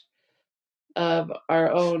much of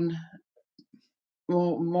our own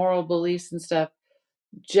moral beliefs and stuff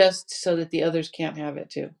just so that the others can't have it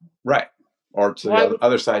too. Right. Or so the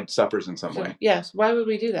other side suffers in some way. Yes. Why would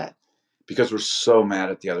we do that? Because we're so mad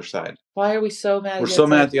at the other side. Why are we so mad? We're so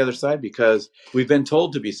mad at the other side because we've been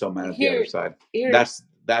told to be so mad at the other side.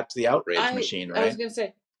 That's the outrage machine, right? I was going to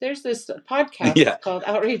say, there's this podcast called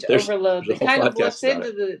Outrage Overload that kind of looks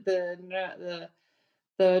into the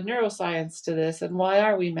neuroscience to this, and why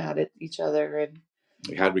are we mad at each other, and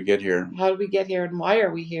how did we get here? How did we get here, and why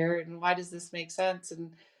are we here, and why does this make sense,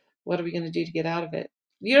 and what are we going to do to get out of it?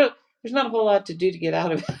 There's not a whole lot to do to get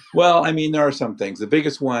out of it. Well, I mean, there are some things. The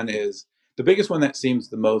biggest one that seems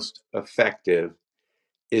the most effective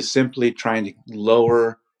is simply trying to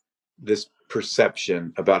lower this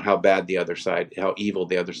perception about how bad the other side, how evil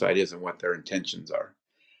the other side is, and what their intentions are.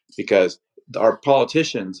 Because our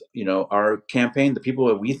politicians, our campaign, the people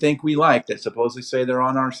that we think we like that supposedly say they're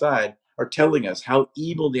on our side, are telling us how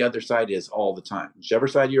evil the other side is all the time. Whichever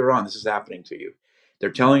side you're on, this is happening to you.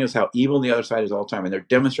 They're telling us how evil the other side is all the time, and they're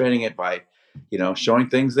demonstrating it by, showing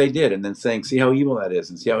things they did and then saying, see how evil that is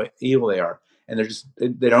and see how evil they are. And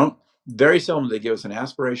they don't, very seldom they give us an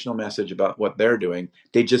aspirational message about what they're doing.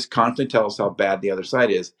 They just constantly tell us how bad the other side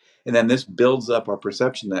is. And then this builds up our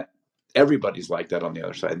perception that everybody's like that on the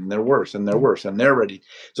other side, and they're worse and they're worse and they're ready.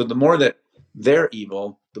 So the more that they're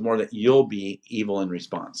evil, the more that you'll be evil in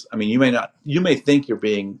response. I mean, you may think you're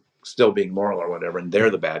still being moral or whatever, and they're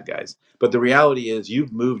the bad guys. But the reality is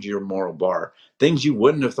you've moved your moral bar. Things you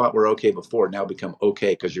wouldn't have thought were okay before now become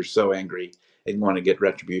okay because you're so angry and want to get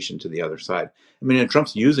retribution to the other side. I mean, and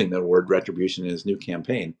Trump's using the word retribution in his new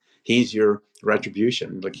campaign. He's your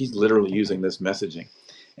retribution. Like, he's literally using this messaging.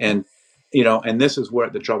 And, and this is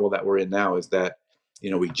where the trouble that we're in now is that,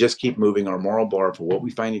 we just keep moving our moral bar for what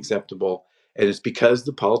we find acceptable. And it's because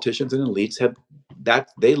the politicians and elites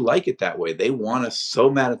they like it that way. They want us so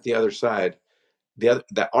mad at the other side,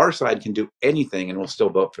 that our side can do anything and we'll still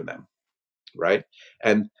vote for them. Right.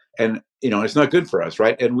 And it's not good for us.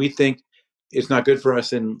 Right. And we think it's not good for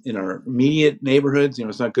us in our immediate neighborhoods.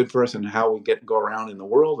 It's not good for us in how we go around in the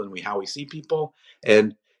world and how we see people.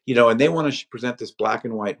 And, and they want to present this black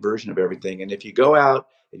and white version of everything. And if you go out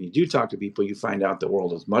and you do talk to people, you find out the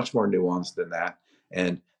world is much more nuanced than that.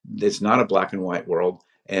 And it's not a black and white world.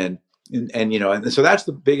 And so that's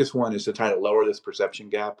the biggest one, is to try to lower this perception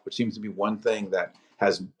gap, which seems to be one thing that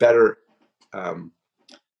has better effect.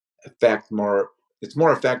 It's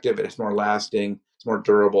more effective, it's more lasting, it's more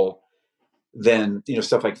durable than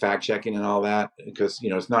stuff like fact checking and all that, because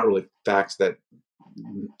it's not really facts that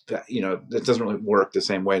doesn't really work the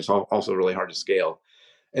same way. It's also really hard to scale.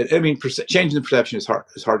 I mean, changing the perception is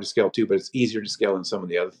hard to scale too, but it's easier to scale in some of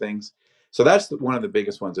the other things. So that's one of the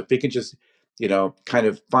biggest ones. If we can just kind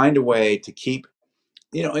of find a way to keep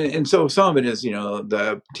and so some of it is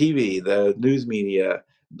the TV, the news media,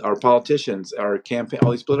 our politicians, our campaign,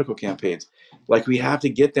 all these political campaigns. Like, we have to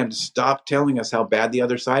get them to stop telling us how bad the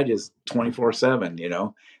other side is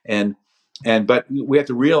 24/7, but we have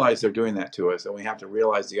to realize they're doing that to us, and we have to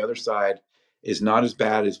realize the other side is not as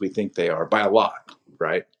bad as we think they are by a lot,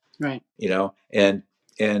 right? Right.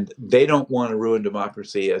 And they don't want to ruin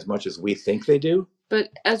democracy as much as we think they do. But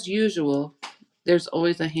as usual, there's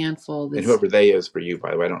always a handful. And whoever they is for you,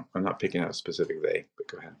 by the way, I'm not picking out a specific they, but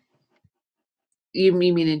go ahead. You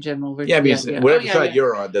mean in general? Yeah, I mean, whatever side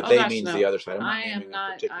you're on, that Oh they gosh, means no. the other side. I'm not I am naming a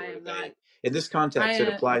not. I particular am they. not. In this context, it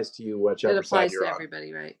applies to you, It whichever side applies you're to on.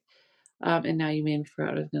 everybody, right? And now you made me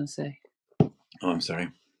forget what I was going to say. Oh, I'm sorry.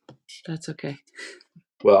 That's okay.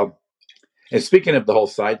 Well, and speaking of the whole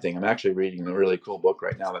side thing, I'm actually reading a really cool book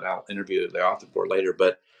right now that I'll interview the author for later.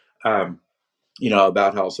 But you know,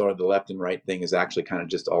 about how sort of the left and right thing is actually kind of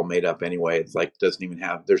just all made up anyway. It's like doesn't even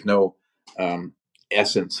have. There's no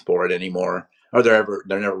essence for it anymore, or there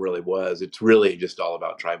never really was. It's really just all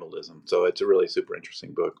about tribalism. So it's a really super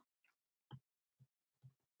interesting book.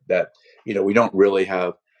 That, you know, we don't really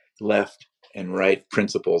have left and right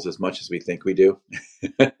principles as much as we think we do.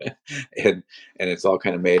 and it's all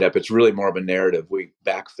kind of made up. It's really more of a narrative. We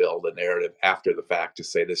backfill the narrative after the fact to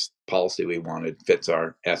say this policy we wanted fits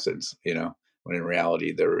our essence, you know, when in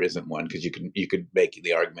reality there isn't one, because you could make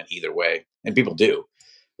the argument either way, and people do,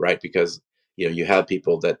 right? Because, you know, you have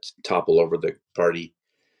people that topple over the party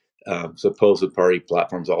supposed party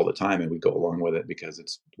platforms all the time, and we go along with it because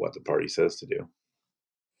it's what the party says to do.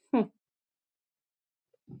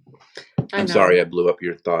 I'm sorry I blew up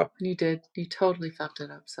your thought. You did. You totally fucked it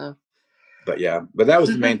up. So, but yeah, but that was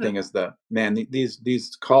the main thing. Is that, man,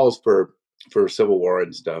 these calls for civil war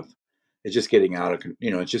and stuff, it's just getting out of,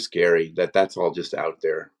 you know, it's just scary that that's all just out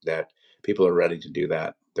there, that people are ready to do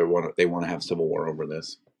that. They want to have civil war over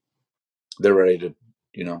this. They're ready to,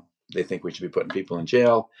 you know, they think we should be putting people in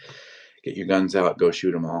jail. Get your guns out, go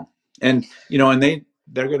shoot them all. And, you know, and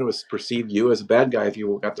they're going to perceive you as a bad guy. If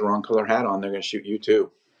you got the wrong color hat on, they're going to shoot you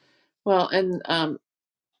too. Well, and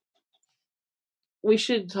we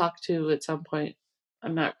should talk to at some point.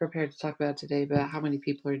 I'm not prepared to talk about it today, but how many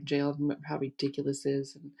people are in jail and how ridiculous it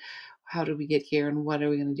is, and how did we get here, and what are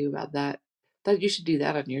we going to do about that? That you should do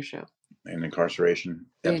that on your show. An incarceration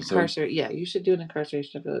episode. Yeah, you should do an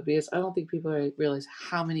incarceration episode, because I don't think people realize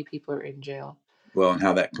how many people are in jail. Well, and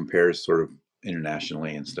how that compares sort of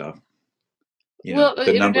internationally and stuff. You know,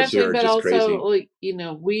 the numbers here are but just also, crazy. Like, you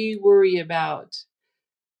know, we worry about,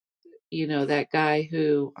 you know, that guy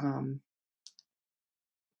who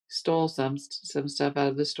stole some stuff out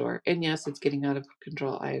of the store, and yes, it's getting out of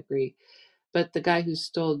control. I agree, but the guy who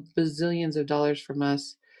stole bazillions of dollars from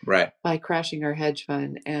us, right, by crashing our hedge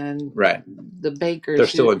fund, and right, the bankers, they're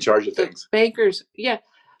still in charge of things. Bankers, yeah.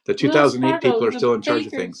 The 2008 people are still in charge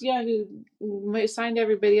of things. Yeah, who signed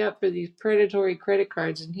everybody up for these predatory credit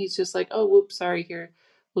cards, and he's just like, oh, whoops, sorry, here,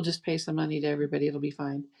 we'll just pay some money to everybody, it'll be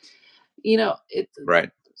fine. You know, right.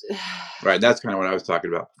 Right. That's kind of what I was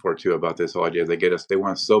talking about before too, about this whole idea. They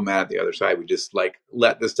want us so mad at the other side. We just like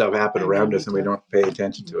let this stuff happen around us, and we don't pay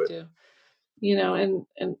attention to it. You know,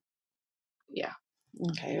 and yeah.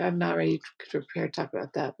 Okay, I'm not ready to prepare to talk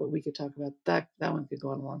about that, but we could talk about that. That one could go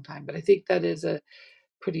on a long time. But I think that is a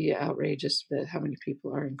pretty outrageous, that how many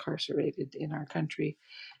people are incarcerated in our country,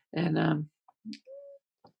 and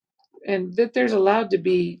that there's allowed to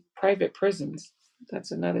be private prisons.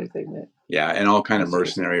 That's another thing that. Yeah, and all kind of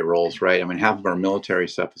mercenary roles, right? I mean, half of our military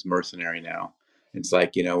stuff is mercenary now. It's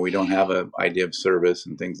like, you know, we don't have an idea of service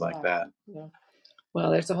and things like that. Yeah.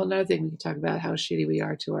 Well, there's a whole nother thing we can talk about, how shitty we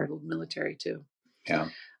are to our military too. Yeah.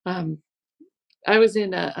 I was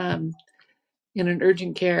in an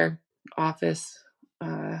urgent care office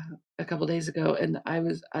a couple days ago, and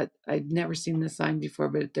I'd never seen this sign before,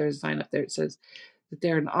 but there's a sign up there. It says that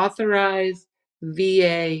they're an authorized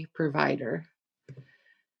VA provider,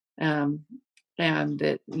 and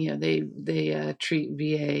that, you know, they treat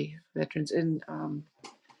VA veterans and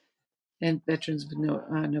veterans with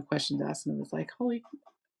no questions asked. And it was like, holy,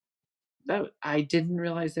 I didn't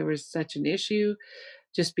realize there was such an issue.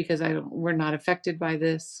 Just because we're not affected by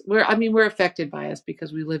this. We're affected by us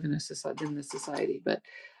because we live in this society. But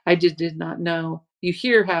I did not know. You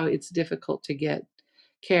hear how it's difficult to get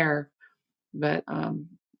care, but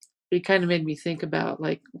it kind of made me think about,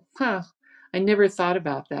 like, I never thought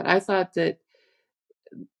about that. I thought that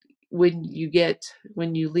when you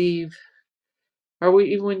leave, or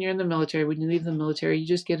even when you're in the military, when you leave the military, you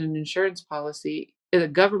just get an insurance policy, a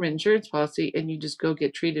government insurance policy, and you just go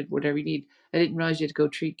get treated whatever you need. I didn't realize you had to go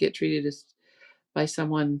get treated by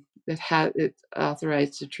someone that had it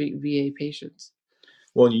authorized to treat VA patients.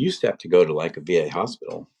 Well, you used to have to go to like a VA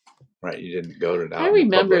hospital, right? You didn't go to that. I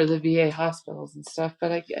remember the VA hospitals and stuff,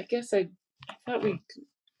 but I guess I thought we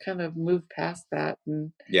kind of moved past that.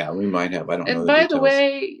 And yeah, we might have. I don't know. And by the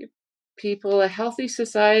way, people, a healthy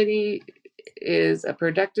society is a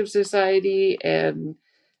productive society, and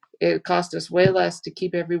it costs us way less to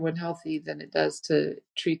keep everyone healthy than it does to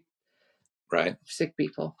treat sick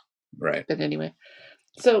people. Right. But anyway,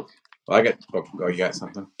 so. Well, you got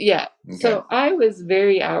something? Yeah. Okay. So I was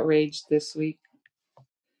very outraged this week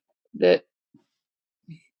that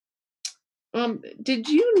Did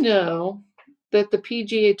you know that the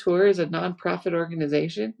PGA Tour is a nonprofit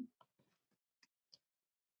organization?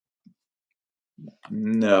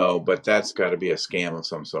 No, but that's got to be a scam of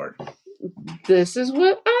some sort. This is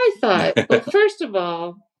what I thought. Well, first of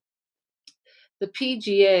all, the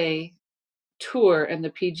PGA Tour and the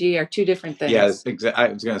PGA are two different things. Yeah, I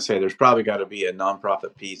was going to say there's probably got to be a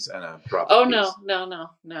nonprofit piece and a profit Oh piece.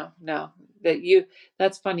 no.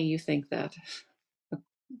 That's funny you think that.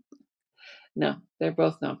 No, they're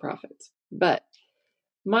both nonprofits. But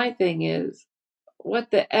my thing is,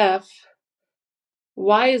 what the F?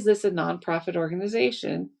 Why is this a nonprofit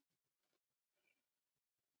organization?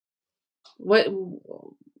 What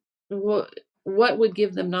would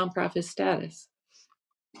give them nonprofit status?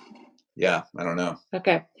 Yeah, I don't know.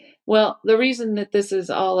 Okay. Well, the reason that this is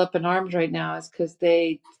all up in arms right now is because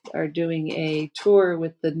they are doing a tour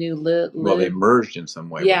with the new Live. Well, they merged in some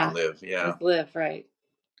way with Live. Yeah. With Live, right.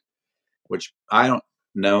 Which I don't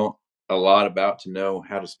know a lot about to know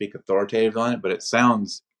how to speak authoritative on it, but it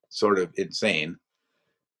sounds sort of insane.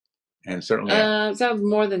 And certainly it sounds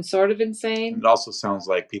more than sort of insane. It also sounds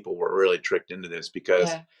like people were really tricked into this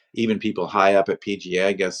because even people high up at PGA,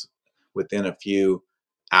 I guess, within a few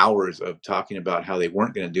hours of talking about how they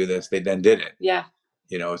weren't going to do this, they then did it. Yeah.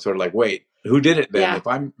 You know, it's sort of like, wait, who did it then? If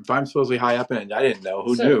I'm supposedly high up in it, I didn't know.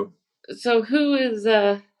 Who knew? So who is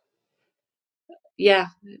how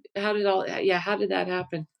did that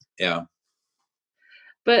happen? Yeah.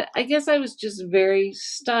 But I guess I was just very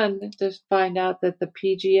stunned to find out that the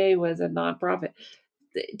PGA was a nonprofit.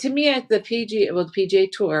 To me, the PGA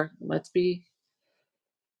Tour, let's be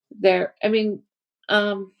there. I mean,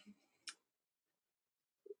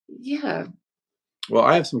 yeah. Well,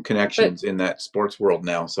 I have some connections in that sports world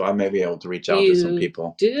now, so I may be able to reach out to some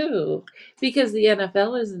people. Do because the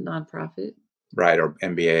NFL is a nonprofit, right? Or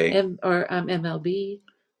NBA, or MLB,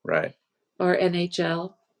 right? Or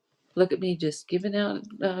NHL. Look at me, just giving out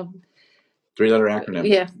 3-letter acronyms.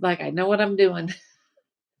 Yeah, like I know what I'm doing.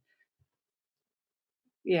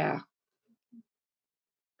 Yeah.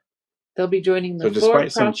 They'll be joining the. So,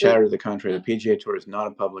 despite some chatter to the contrary, the PGA Tour is not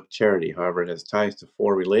a public charity. However, it has ties to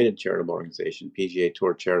 4 related charitable organizations: PGA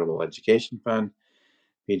Tour Charitable Education Fund,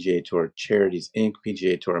 PGA Tour Charities Inc.,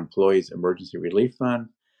 PGA Tour Employees Emergency Relief Fund,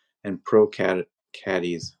 and Pro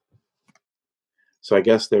Caddies. So, I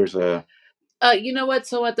guess there's a. You know what?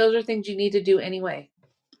 So what? Those are things you need to do anyway.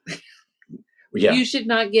 Yeah. You should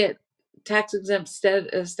not get tax exempt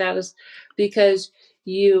status because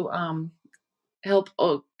you help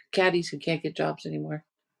caddies who can't get jobs anymore.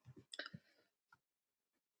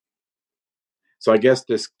 So I guess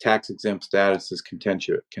this tax exempt status is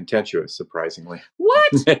contentious, surprisingly.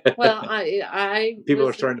 What? Well, I people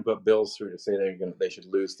are starting to put bills through to say they should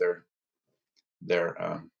lose their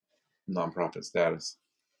nonprofit status.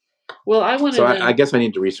 Well, I want to. So I guess I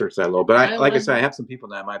need to research that a little. But like I said, I have some people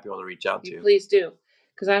that I might be able to reach out to. Please do,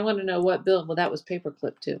 because I want to know what bill. Well, that was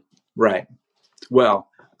paperclip too. Right. Well,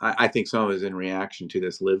 I think some of it is in reaction to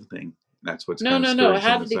this Live thing. That's what's no.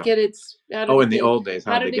 How did it get its? In the old days,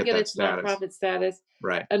 how did it get its status? Nonprofit status?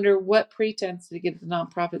 Right. Under what pretense did it get the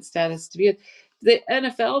nonprofit status to be? The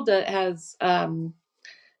NFL has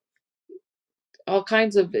all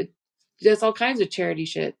kinds of. There's all kinds of charity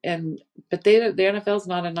shit, but the NFL is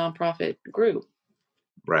not a nonprofit group.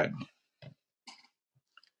 Right.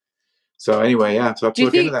 So anyway, yeah. So let's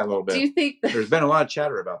look into that a little bit. Do you think there's been a lot of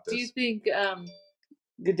chatter about this? Do you think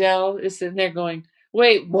Goodell is sitting there going,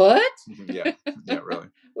 "Wait, what? Yeah, really.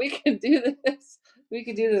 We can do this. We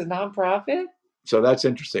can do this nonprofit." So that's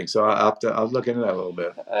interesting. So I'll look into that a little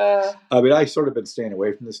bit. I mean, I sort of been staying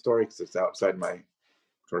away from this story because it's outside my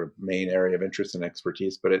sort of main area of interest and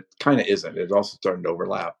expertise, but it kind of isn't. It's also starting to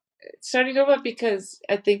overlap. It's starting to overlap because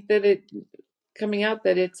I think that coming out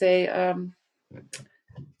that it's a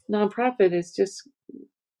nonprofit is just.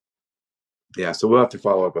 Yeah, so we'll have to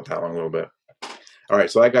follow up with that one a little bit. All right,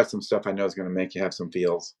 so I got some stuff I know is going to make you have some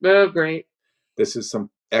feels. Oh, great. This is some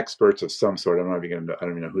experts of some sort. I don't even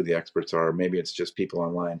know who the experts are. Maybe it's just people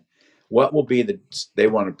online. What will be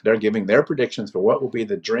they're giving their predictions for what will be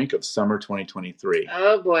the drink of summer 2023.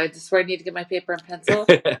 Oh boy, this is where I need to get my paper and pencil.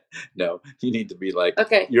 No, you need to be like,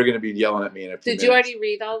 okay. You're going to be yelling at me in a few minutes. Did you already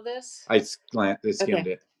read all this? I skimmed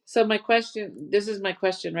it. So this is my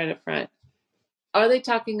question right up front. Are they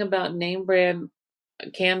talking about name brand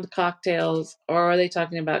canned cocktails, or are they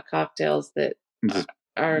talking about cocktails that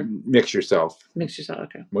are mix yourself?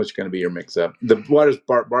 Okay. What's going to be your mix up? The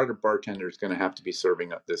bartender is going to have to be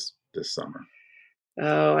serving up this summer.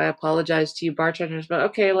 Oh, I apologize to you bartenders, but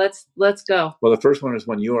okay, let's go. Well, the first one is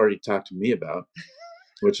one you already talked to me about,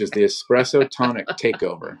 which is the espresso tonic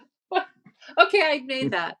takeover. Okay, I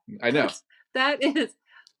made that. I know. That is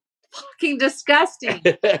fucking disgusting.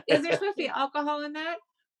 Is there supposed to be alcohol in that?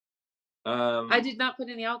 I did not put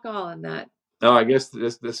any alcohol in that. Oh, I guess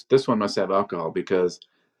this one must have alcohol because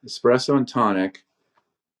espresso and tonic.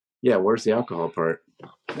 Yeah, where's the alcohol part?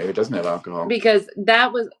 Maybe it doesn't have alcohol. Because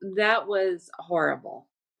that was horrible.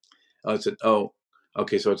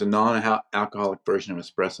 Okay, so it's a non-alcoholic version of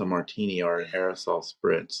espresso martini or an aerosol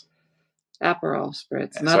spritz. Aperol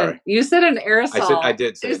spritz. Sorry. You said an aerosol. I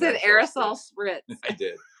did say you said aerosol spritz. I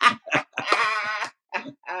did.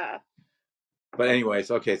 But anyways,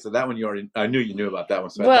 okay, so that one I knew you knew about that one,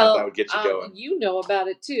 so I thought that would get you going. You know about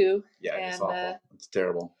it too. Yeah, it's awful. It's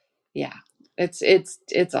terrible. Yeah,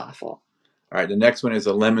 it's awful. All right, the next one is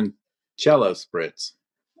a limoncello spritz.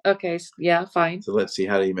 Okay, yeah, fine. So let's see,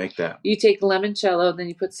 how do you make that? You take limoncello, then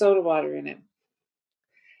you put soda water in it.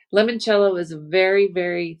 Limoncello is a very,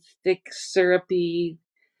 very thick, syrupy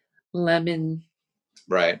lemon.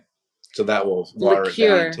 Right. So that will water it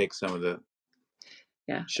down and take some of the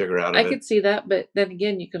sugar out of it. I could see that, but then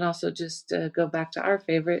again, you can also just go back to our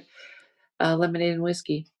favorite, lemonade and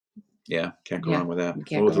whiskey. Yeah, can't go wrong with that.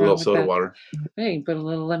 With a little soda water. Hey, you put a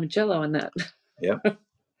little limoncello in that. Yep.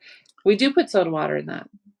 We do put soda water in that.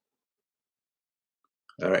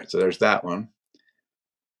 All right, so there's that one.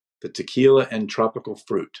 The tequila and tropical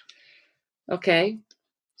fruit. Okay.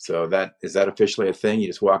 So is that officially a thing? You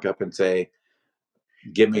just walk up and say,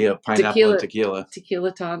 "Give me a pineapple and tequila."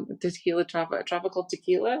 Tropical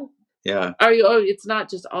tequila. Yeah. It's not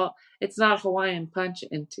just all. It's not Hawaiian punch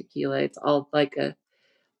and tequila. It's all like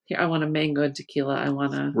here. I want a mango and tequila. I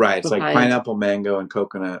want a right. It's like pineapple, mango, and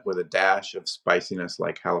coconut with a dash of spiciness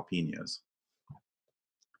like jalapenos.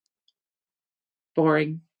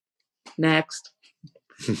 Boring. Next.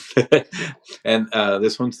 And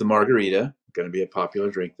this one's the margarita. Going to be a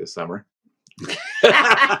popular drink this summer.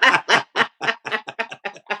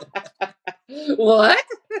 What?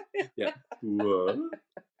 Yeah. What?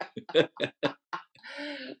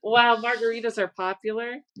 Wow, margaritas are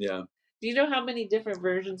popular. Yeah. Do you know how many different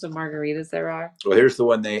versions of margaritas there are? Well, here's the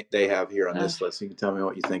one they have here on this list. You can tell me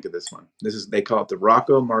what you think of this one. They call it the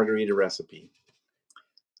Rocco Margarita recipe.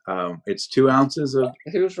 It's 2 ounces of.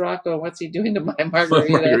 Who's Rocco? What's he doing to my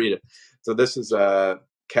margarita? So this is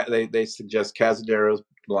they suggest Casaderos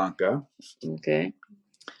Blanca. Okay.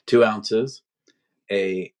 2 ounces,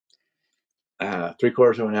 a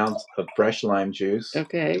 3/4 of an ounce of fresh lime juice.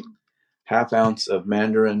 Okay. 1/2 ounce of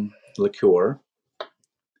mandarin liqueur.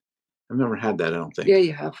 I've never had that, I don't think. Yeah,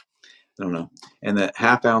 you have. I don't know. And that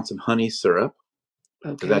 1/2 ounce of honey syrup.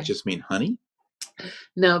 Okay. Does that just mean honey?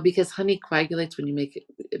 No, because honey coagulates when you make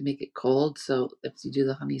it cold. So if you do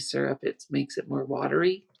the honey syrup, it makes it more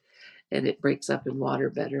watery, and it breaks up in water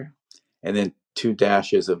better. And then 2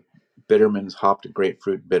 dashes of Bitterman's hopped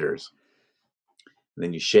grapefruit bitters. And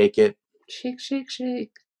then you shake it. Shake, shake,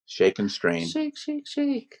 shake. Shake and strain. Shake, shake,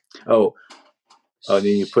 shake. Oh, then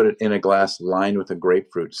you put it in a glass lined with a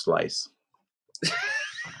grapefruit slice.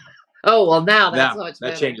 Oh, well, now that's much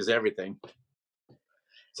better. That changes everything.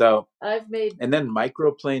 So I've made. And then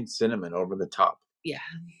microplane cinnamon over the top. Yeah.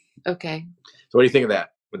 Okay. So what do you think of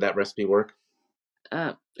that? Would that recipe work?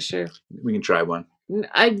 Sure. We can try one.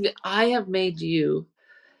 I have made you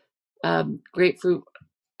grapefruit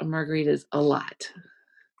margaritas a lot.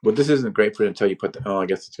 Well, this isn't grapefruit until you put I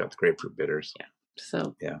guess it's got the grapefruit bitters. Yeah.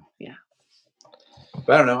 So. Yeah. Yeah.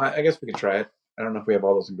 But I don't know. I guess we can try it. I don't know if we have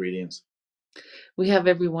all those ingredients. We have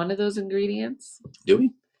every one of those ingredients. Do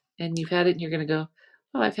we? And you've had it, and you're going to go,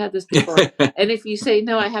 "Oh, I've had this before." And if you say,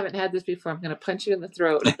 "No, I haven't had this before," I'm going to punch you in the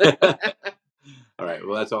throat. All right.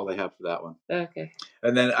 Well, that's all they have for that one. Okay.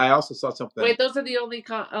 And then I also saw something. Wait, those are the only.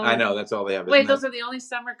 I know, that's all they have. Wait, those are the only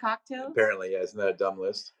summer cocktails? Apparently, yeah. Isn't that a dumb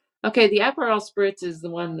list? Okay, the Aperol Spritz is the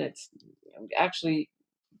one that's actually,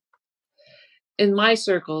 in my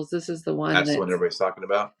circles, this is the one. That's the one everybody's talking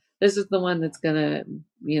about? This is the one that's going to,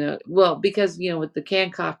 because, with the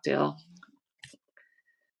canned cocktail,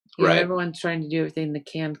 right. Everyone's trying to do everything in the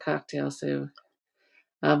canned cocktail. So,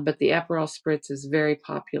 but the Aperol Spritz is very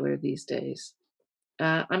popular these days.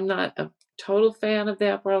 I'm not a total fan of the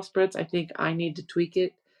Aperol Spritz. I think I need to tweak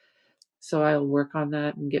it. So I'll work on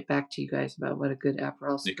that and get back to you guys about what a good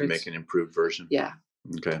Aperol Spritz. You can make an improved version. Yeah.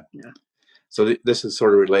 Okay. Yeah. So this is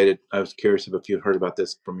sort of related. I was curious if you heard about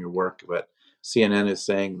this from your work, but CNN is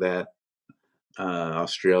saying that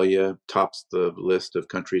Australia tops the list of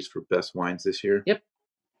countries for best wines this year. Yep.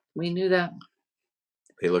 We knew that.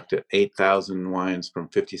 They looked at 8,000 wines from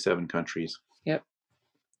 57 countries. Yep.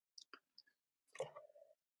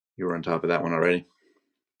 You were on top of that one already?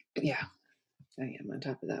 Yeah, I am on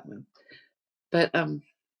top of that one. But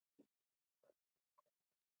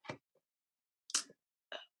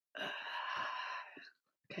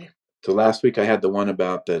So last week I had the one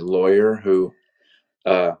about the lawyer who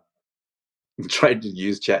tried to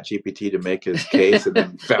use ChatGPT to make his case and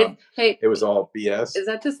then found Hey, it was all BS. is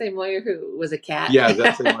that the same lawyer who was a cat? Yeah,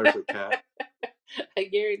 that's the same lawyer for a cat. I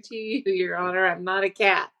guarantee you, Your Honor, I'm not a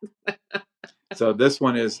cat. So this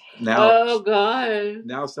one is now. Oh God!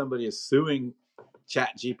 Now somebody is suing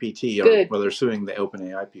ChatGPT, Good. or they're suing the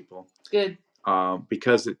OpenAI people. Good.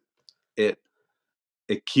 Because it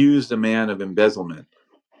accused a man of embezzlement.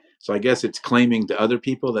 So I guess it's claiming to other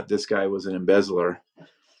people that this guy was an embezzler.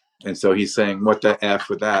 And so he's saying, what the F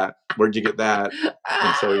with that? Where'd you get that?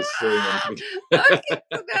 And so he's suing him.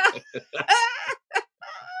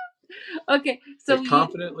 Okay, so it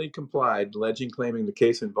confidently complied, claiming the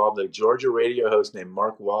case involved a Georgia radio host named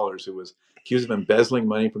Mark Wallers, who was accused of embezzling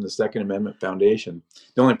money from the Second Amendment Foundation.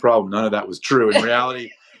 The only problem, none of that was true. In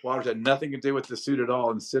reality, Wallers had nothing to do with the suit at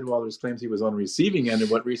all. Instead, Wallers claims he was on the receiving end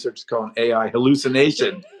of what researchers call an AI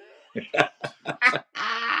hallucination.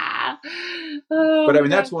 But I mean,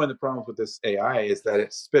 that's one of the problems with this AI is that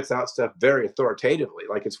it spits out stuff very authoritatively,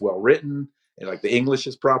 like it's well written, and like the English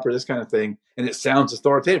is proper, this kind of thing, and it sounds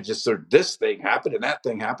authoritative. Just sort of this thing happened and that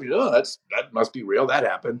thing happened. Oh, that must be real. That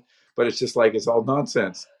happened, but it's just like it's all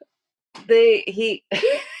nonsense. I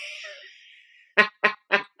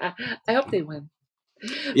hope they win.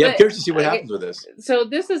 Yeah, I'm curious to see what happens with this. So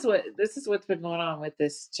this is what's been going on with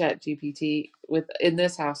this ChatGPT in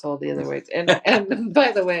this household the other ways. And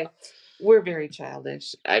by the way, we're very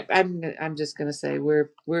childish. I'm just gonna say we're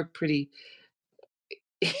pretty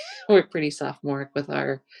we're pretty sophomoric with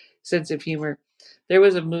our sense of humor. There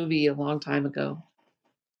was a movie a long time ago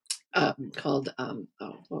called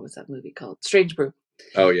what was that movie called? Strange Brew.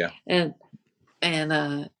 Oh yeah. And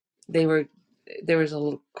there was a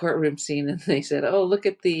little courtroom scene and they said, oh, look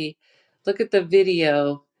at the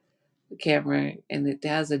video camera, and it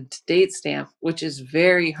has a date stamp, which is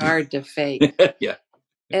very hard to fake. Yeah.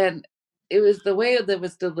 And it was the way that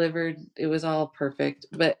was delivered, it was all perfect.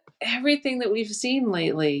 But everything that we've seen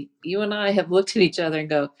lately, you and I have looked at each other and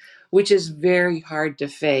go, which is very hard to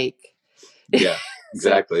fake. Yeah,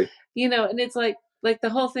 exactly. So, and it's like the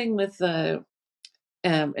whole thing with the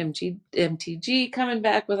MTG coming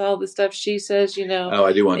back with all the stuff she says, Oh,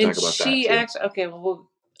 I do want to talk about that. She actually, okay, well,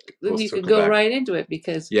 then you can go right into it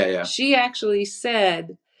because she actually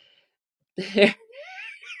said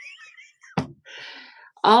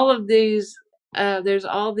all of these, there's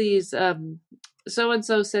all these,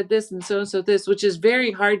 so-and-so said this and so-and-so this, which is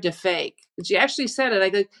very hard to fake. And she actually said it. I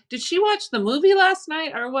go, did she watch the movie last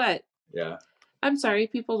night or what? Yeah. I'm sorry,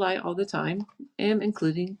 people lie all the time, and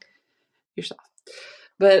including yourself.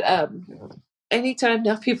 But anytime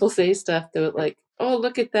now people say stuff that like, oh,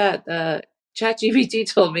 look at that,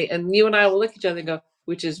 ChatGPT told me, and you and I will look at each other and go,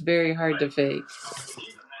 which is very hard to fake.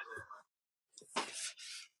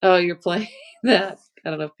 Oh, you're playing that? I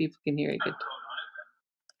don't know if people can hear it good.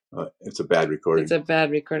 It's a bad recording. It's a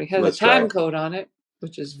bad recording. It has a time code on it,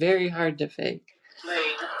 which is very hard to fake.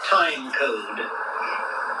 Explain time code.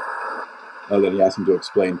 Oh, then he asked him to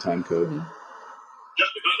explain time code. Mm-hmm.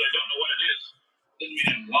 Just because I don't know what it is, doesn't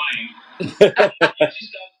mean I'm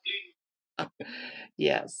lying.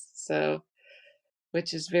 Yes. So,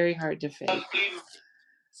 which is very hard to fake.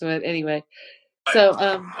 So anyway, so it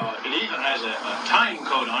even has a time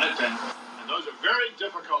code on it, and those are very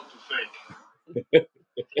difficult to fake.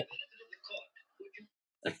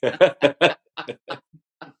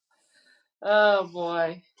 Oh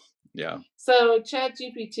boy. Yeah. So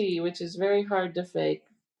ChatGPT, which is very hard to fake.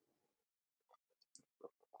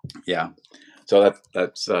 Yeah. So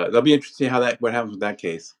that's that'll be interesting to see what happens with that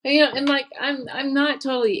case. And like I'm not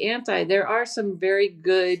totally anti. There are some very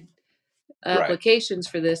good applications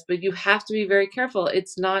for this, but you have to be very careful.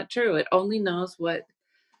 It's not true. It only knows what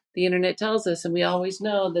the internet tells us, and we always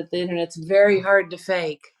know that the internet's very hard to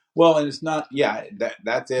fake. Well, and it's not. Yeah,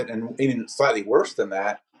 that's it. And even slightly worse than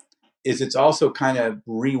that is it's also kind of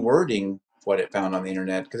rewording what it found on the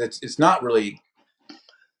internet, because it's not really.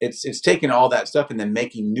 It's taking all that stuff and then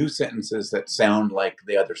making new sentences that sound like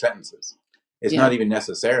the other sentences. It's not even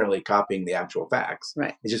necessarily copying the actual facts.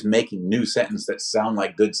 Right. It's just making new sentences that sound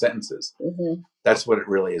like good sentences. Mm-hmm. That's what it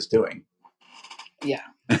really is doing. Yeah.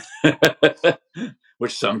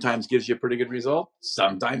 Which sometimes gives you a pretty good result.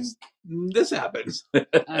 Sometimes this happens.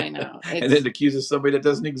 I know. And then it accuses somebody that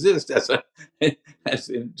doesn't exist as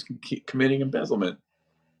in committing embezzlement.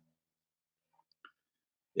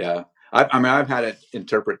 Yeah. I've had it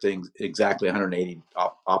interpret things exactly 180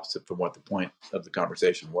 opposite from what the point of the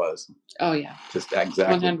conversation was. Oh, yeah. Just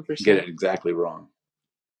exactly 100%. Get it exactly wrong.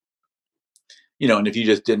 And if you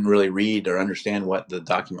just didn't really read or understand what the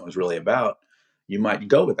document was really about, you might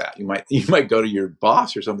go with that. You might go to your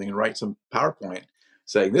boss or something and write some PowerPoint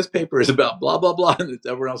saying this paper is about blah blah blah, and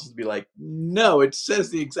everyone else would be like, no, it says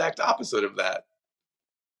the exact opposite of that.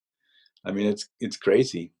 I mean, it's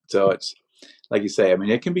crazy. So it's like you say. I mean,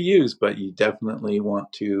 it can be used, but you definitely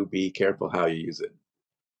want to be careful how you use it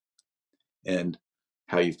and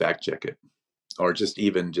how you fact check it, or just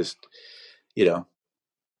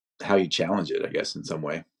how you challenge it, I guess, in some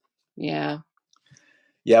way. Yeah.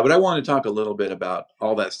 Yeah, but I want to talk a little bit about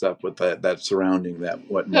all that stuff with that surrounding that,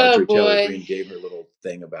 what Marjorie Taylor Greene gave her little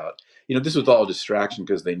thing about. This was all a distraction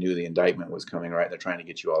because they knew the indictment was coming, right? They're trying to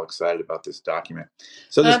get you all excited about this document.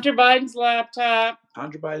 So Hunter Biden's laptop.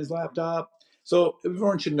 So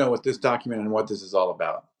everyone should know what this document and what this is all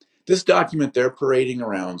about. This document they're parading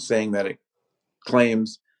around saying that it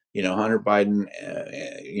claims, Hunter Biden,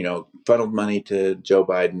 funneled money to Joe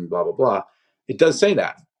Biden, blah, blah, blah. It does say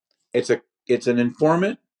that. It's an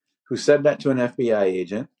informant who said that to an FBI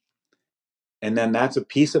agent. And then that's a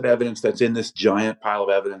piece of evidence that's in this giant pile of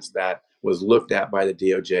evidence that was looked at by the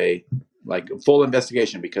DOJ, like a full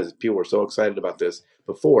investigation, because people were so excited about this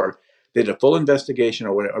before. They did a full investigation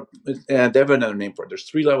or whatever. And they have another name for it. There's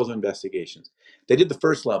 3 levels of investigations. They did the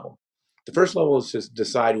first level. The first level is to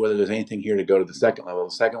decide whether there's anything here to go to the second level.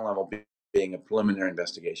 The second level being a preliminary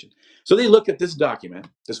investigation. So they looked at this document,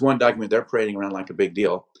 this one document they're parading around like a big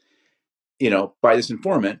deal, by this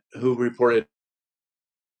informant who reported.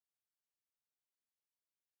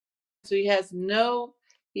 So he has no,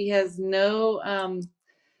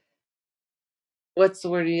 what's the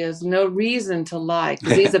word? He has no reason to lie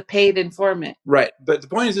because he's a paid informant. Right. But the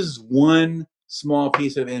point is, this is one small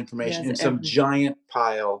piece of information in some giant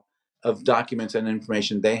pile of documents and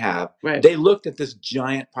information they have. Right. They looked at this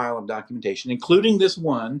giant pile of documentation, including this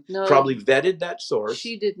one, probably vetted that source.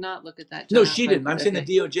 She did not look at that. No, she didn't. I'm saying the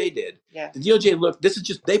DOJ did. Yeah. The DOJ looked.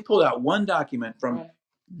 They pulled out one document from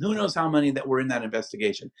who knows how many that were in that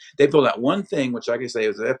investigation. They pulled out one thing, which, like I say,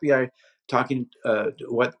 was the FBI talking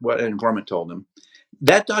what an informant told them.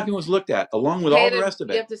 That document was looked at along with all the rest of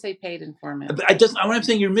it. You have to say paid informant. I'm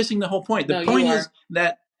saying you're missing the whole point. The point is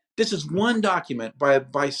that this is one document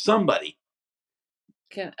by somebody.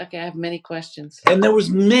 Okay, I have many questions. And there was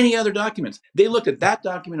many other documents. They looked at that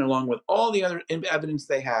document along with all the other evidence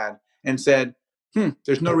they had and said,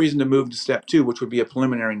 there's no reason to move to step 2, which would be a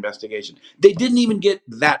preliminary investigation. They didn't even get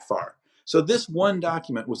that far. So this one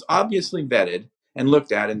document was obviously vetted and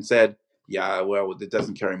looked at and said, yeah, well, it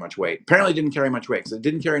doesn't carry much weight. Apparently it didn't carry much weight because it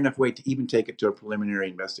didn't carry enough weight to even take it to a preliminary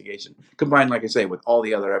investigation, combined, like I say, with all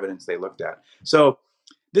the other evidence they looked at. So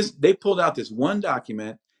they pulled out this one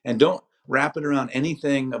document, and don't wrap it around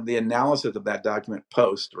anything of the analysis of that document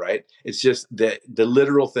post, right? It's just the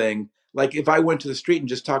literal thing. Like if I went to the street and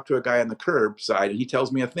just talked to a guy on the curbside and he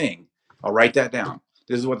tells me a thing, I'll write that down.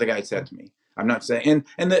 This is what the guy said to me. I'm not saying,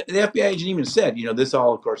 and the FBI agent even said, this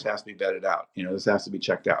all, of course, has to be vetted out. This has to be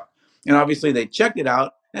checked out. And obviously they checked it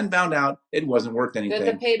out and found out it wasn't worth anything.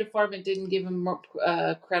 That the paid informant didn't give him more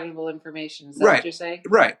credible information. Is that what you're saying?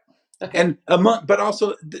 Right. Okay. And but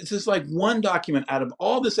also this is like one document out of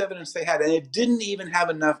all this evidence they had, and it didn't even have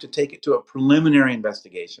enough to take it to a preliminary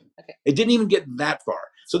investigation. Okay. It didn't even get that far.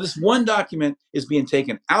 So this one document is being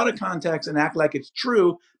taken out of context and act like it's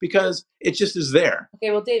true because it just is there. Okay,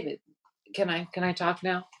 well, David, can I talk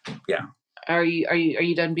now? Yeah. Are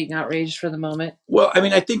you done being outraged for the moment? Well, I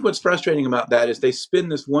mean, I think what's frustrating about that is they spin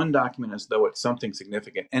this one document as though it's something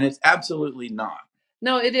significant, and it's absolutely not.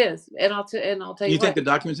 No, it is, and I'll tell you. You think the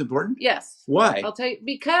document's important? Yes. Why? I'll tell you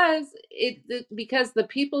because the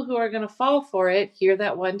people who are going to fall for it hear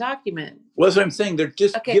that one document. Well, that's what I'm saying. They're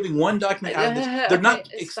just giving one document out of this. They're not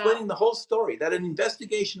explaining the whole story. That an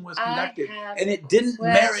investigation was conducted, and it didn't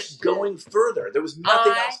merit going further. There was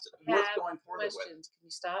nothing else worth going further with. Can you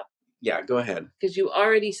stop? Yeah, go ahead. Because you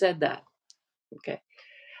already said that. Okay.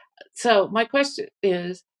 So my question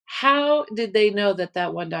is, how did they know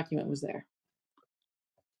that one document was there?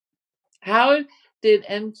 How did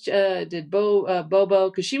Bobo?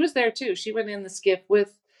 Because she was there too. She went in the skiff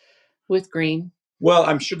with Greene. Well,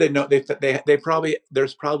 I'm sure they know. They probably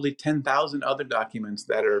there's probably 10,000 other documents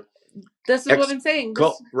that are. This is what I'm saying.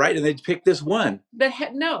 Right, and they picked this one. But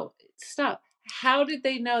no, stop. How did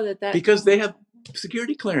they know that? Because they have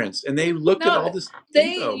security clearance, and they looked at all this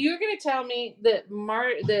info. You're going to tell me that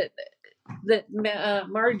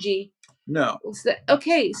Margie. No.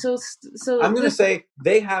 Okay, so I'm going to say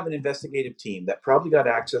they have an investigative team that probably got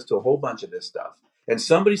access to a whole bunch of this stuff, and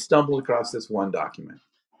somebody stumbled across this one document.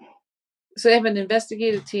 So they have an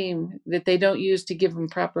investigative team that they don't use to give them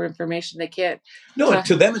proper information. They can't. No,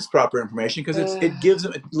 to them it's proper information because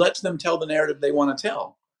it lets them tell the narrative they want to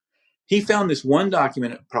tell. He found this one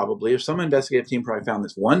document, probably, or some investigative team probably found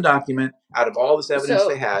this one document out of all this evidence So-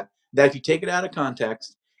 they had, that if you take it out of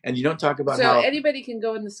context and you don't talk about So how, anybody can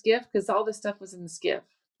go in the skiff because all this stuff was in the skiff.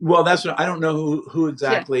 well, that's what I don't know who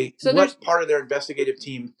exactly, So there's- what part of their investigative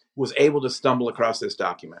team was able to stumble across this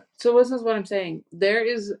document. So this is what I'm saying. There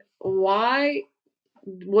is why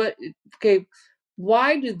do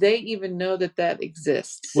they even know that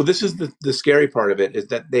exists? Well, this is the scary part of it, is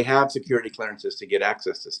that they have security clearances to get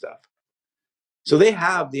access to stuff. So they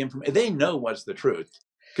have the information. They know what's the truth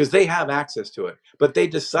because they have access to it. But they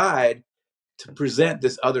decide to present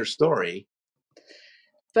this other story.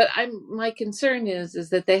 But my concern is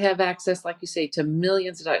that they have access, like you say, to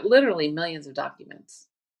literally millions of documents.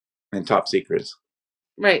 And top secrets.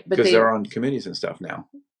 Right, but because they're on committees and stuff now.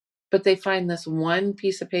 But they find this one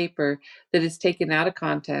piece of paper that is taken out of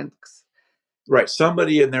context. Right.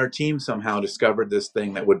 Somebody in their team somehow discovered this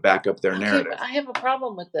thing that would back up their narrative. But I have a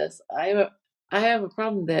problem with this. I have a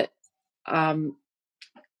problem that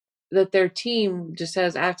that their team just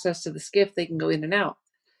has access to the skiff. They can go in and out.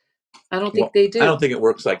 I don't think they do. I don't think it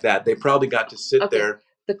works like that. They probably got to sit there.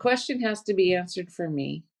 The question has to be answered for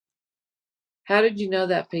me. How did you know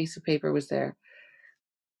that piece of paper was there?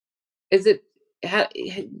 Is it?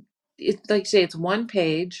 It's like you say, it's one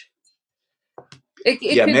page.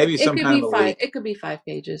 Maybe some kind of a leak. It could be 5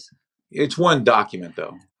 pages. It's one document,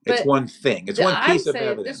 though. It's one thing. It's one piece of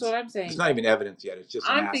evidence. This is what I'm saying. It's not even evidence yet. It's just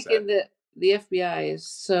an asset. I'm thinking that the FBI is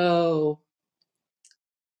so.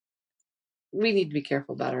 We need to be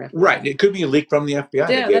careful about our FBI. Right. It could be a leak from the FBI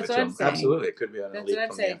that gave it to them. Saying. Absolutely. It could be a leak from the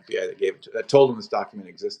FBI that gave it to that told them this document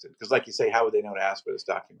existed. Because like you say, how would they know to ask for this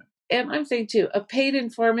document? And I'm saying too, a paid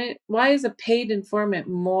informant, why is a paid informant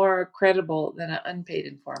more credible than an unpaid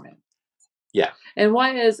informant? Yeah. And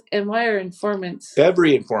why are informants?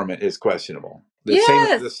 Every informant is questionable.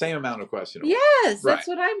 The same amount of questionable. Yes, right. That's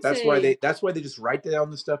what I'm saying. That's why they just write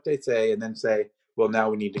down the stuff they say and then say, well, now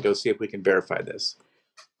we need to go see if we can verify this.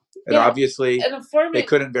 And obviously, they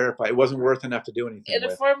couldn't verify. It wasn't worth enough to do anything. An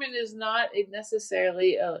informant is not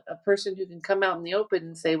necessarily a person who can come out in the open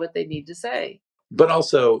and say what they need to say. But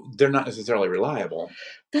also, they're not necessarily reliable.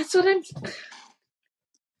 That's what I'm.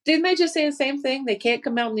 Didn't they just say the same thing? They can't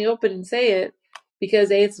come out in the open and say it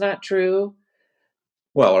because it's not true.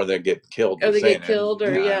 Well, or they get killed. Or they get killed,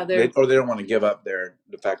 or they don't want to give up the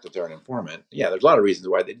fact that they're an informant. Yeah, there's a lot of reasons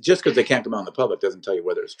why. Just because they can't come out in the public doesn't tell you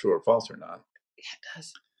whether it's true or false or not. Yeah, it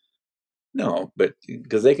does. No, but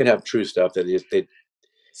because they could have true stuff that they.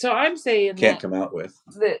 So I'm saying can't come out with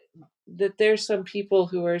that there's some people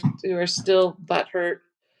who are still butthurt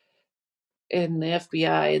in the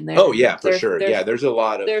FBI, and for sure. Yeah, there's a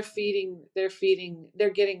lot of they're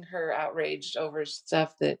getting her outraged over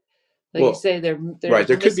stuff that, like you say, they're right.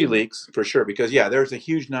 There could be leaks for sure because there's a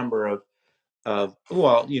huge number of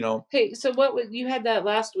Hey, so what you had that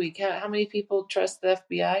last week? How many people trust the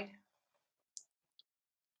FBI?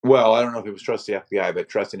 Well, I don't know if it was trust the FBI, but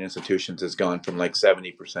trust in institutions has gone from like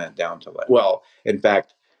 70% down to in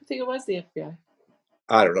fact, I think it was the FBI.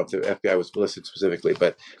 I don't know if the FBI was listed specifically,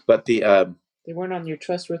 but the they weren't on your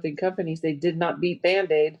trustworthy companies. They did not beat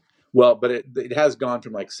Band-Aid. Well, but it has gone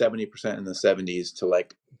from like 70% in the 70s to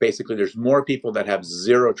like basically there's more people that have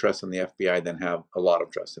zero trust in the FBI than have a lot of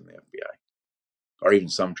trust in the FBI, or even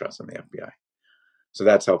some trust in the FBI. So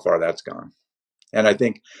that's how far that's gone. And I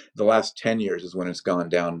think the last 10 years is when it's gone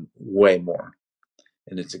down way more,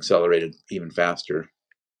 and it's accelerated even faster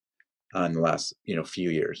in the last few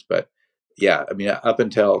years. But yeah, I mean, up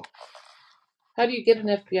until. How do you get an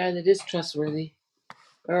FBI that is trustworthy,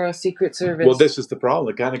 or a Secret Service? Well, this is the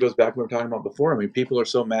problem. It kind of goes back to what we were talking about before. I mean, people are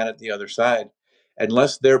so mad at the other side,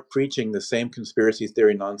 unless they're preaching the same conspiracy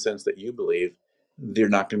theory nonsense that you believe, they're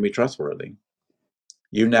not going to be trustworthy.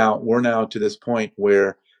 We're now to this point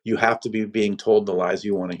where you have to be being told the lies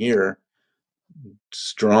you want to hear,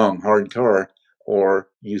 strong, hardcore, or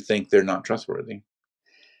you think they're not trustworthy.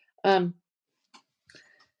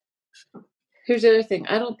 Here's the other thing.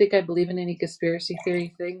 I don't think I believe in any conspiracy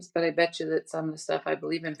theory things, but I bet you that some of the stuff I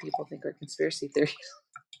believe in people think are conspiracy theories.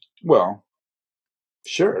 Well,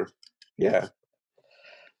 sure. Yeah.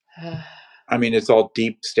 I mean, it's all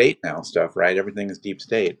deep state now stuff, right? Everything is deep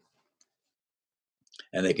state.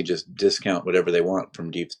 And they can just discount whatever they want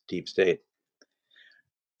from deep state.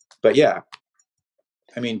 But yeah,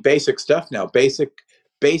 I mean, basic stuff now, basic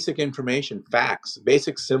information, facts,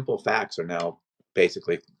 basic simple facts are now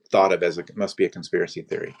basically thought of as must be a conspiracy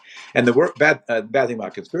theory. And the bad thing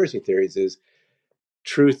about conspiracy theories is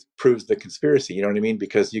truth proves the conspiracy. You know what I mean?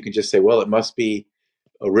 Because you can just say, well, it must be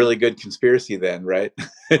a really good conspiracy then, right?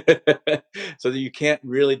 So that you can't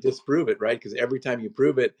really disprove it, right? Because every time you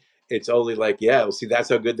prove it, it's only like, yeah, well, see, that's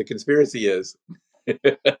how good the conspiracy is.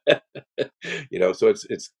 So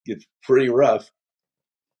it's pretty rough.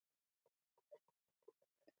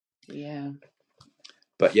 Yeah.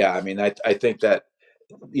 But yeah, I mean, I think that,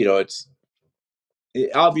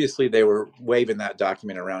 obviously they were waving that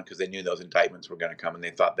document around because they knew those indictments were going to come, and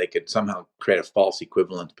they thought they could somehow create a false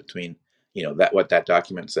equivalence between, that what that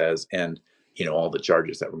document says and, all the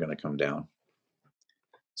charges that were going to come down.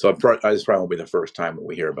 So this probably won't be the first time that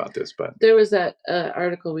we hear about this, but There was that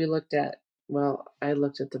article we looked at. Well, I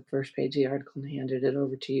looked at the first page of the article and handed it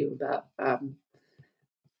over to you about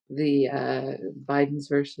the Bidens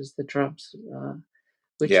versus the Trumps.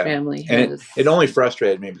 Which family and has... it only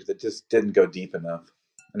frustrated me because it just didn't go deep enough.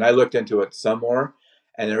 And I looked into it some more,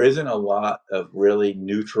 and there isn't a lot of really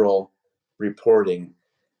neutral reporting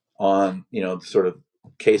on, sort of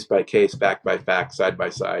case by case, fact by fact, side by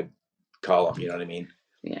side column. You know what I mean?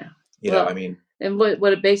 Yeah. And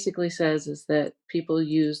what it basically says is that people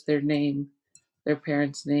use their name, their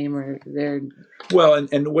parents' name, or their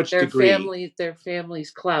and which degree, their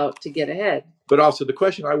family's clout to get ahead. But also the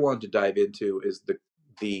question I wanted to dive into is the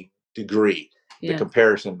degree, the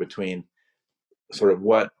comparison between sort of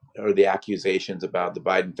what are the accusations about the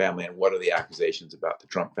Biden family and what are the accusations about the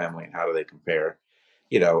Trump family, and how do they compare?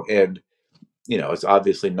 It's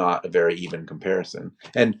obviously not a very even comparison.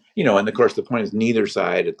 And of course the point is neither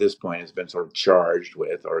side at this point has been sort of charged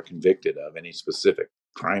with or convicted of any specific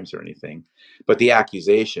crimes or anything. But the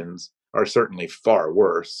accusations are certainly far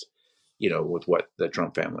worse, with what the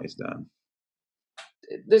Trump family's done.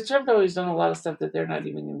 The Trump family's done a lot of stuff that they're not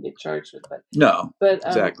even going to get charged with. But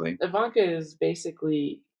exactly. Ivanka is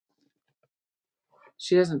basically,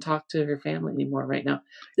 she doesn't talk to her family anymore right now.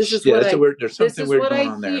 There's something weird going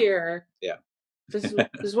on there. Hear. Yeah. This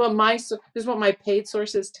is what my paid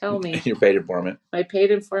sources tell me. Your paid informant. My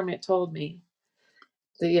paid informant told me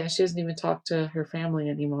that she doesn't even talk to her family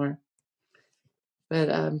anymore.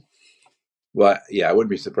 But well, yeah, I wouldn't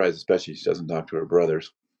be surprised, especially if she doesn't talk to her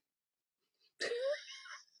brothers.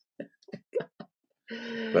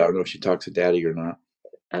 But I don't know if she talks to Daddy or not.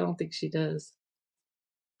 I don't think she does.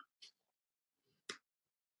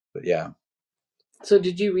 But yeah. So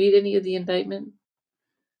did you read any of the indictment?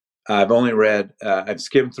 I've only read, I've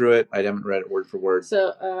skimmed through it. I haven't read it word for word.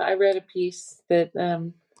 So I read a piece that,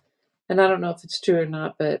 and I don't know if it's true or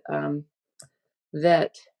not, but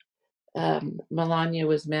that Melania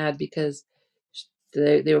was mad because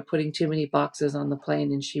they were putting too many boxes on the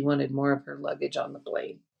plane and she wanted more of her luggage on the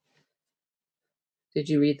plane. Did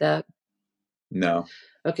you read that? No.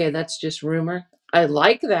 Okay, that's just rumor. I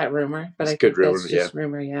like that rumor, but I think that's just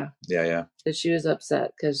rumor, yeah. Yeah. That she was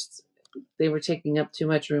upset because they were taking up too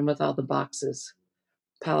much room with all the boxes.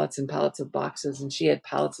 Pallets and pallets of boxes, and she had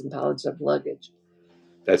pallets and pallets of luggage.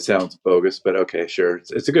 That sounds bogus, but okay, sure.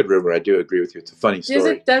 It's a good rumor. I do agree with you. It's a funny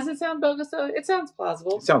story. Does it sound bogus, though? It sounds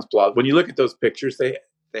plausible. It sounds plausible. When you look at those pictures they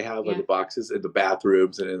have of the boxes in the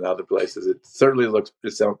bathrooms and in other places, it certainly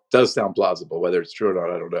does sound plausible. Whether it's true or not,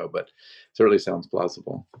 I don't know, but it certainly sounds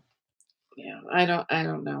plausible. Yeah, I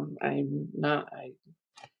don't know. I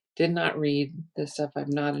did not read this stuff. I'm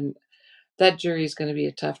not in. That jury is going to be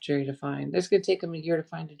a tough jury to find. It's going to take them a year to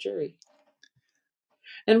find a jury.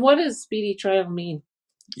 And what does speedy trial mean?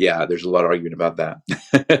 Yeah, there's a lot of argument about that.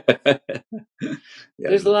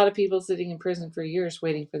 There's a lot of people sitting in prison for years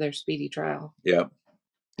waiting for their speedy trial. Yeah.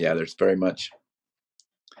 Yeah, there's very much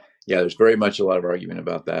a lot of argument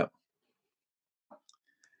about that.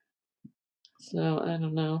 So, I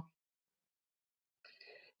don't know.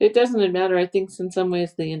 It doesn't matter. I think in some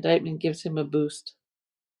ways the indictment gives him a boost.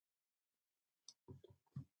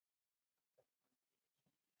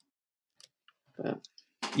 But.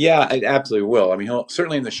 Yeah, it absolutely will. I mean,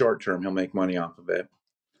 certainly in the short term, he'll make money off of it.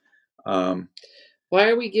 Why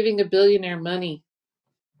are we giving a billionaire money?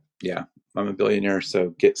 Yeah, I'm a billionaire,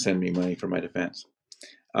 so send me money for my defense.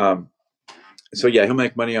 So yeah, he'll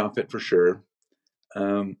make money off it for sure.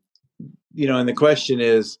 And the question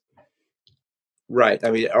is, right?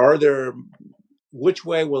 I mean, which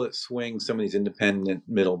way will it swing some of these independent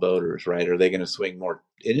middle voters? Right? Are they going to swing more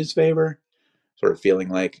in his favor? Sort of feeling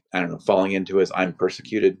like, I don't know, falling into his "I'm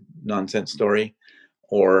persecuted" nonsense story,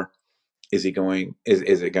 or is it going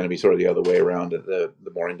to be sort of the other way around? The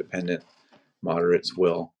more independent moderates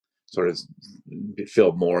will sort of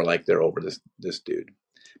feel more like they're over this dude.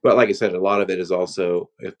 But like I said, a lot of it is also,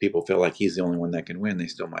 if people feel like he's the only one that can win, they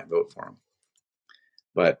still might vote for him.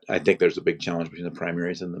 But I think there's a big challenge between the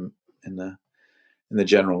primaries and the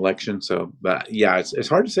general election. So, but yeah, it's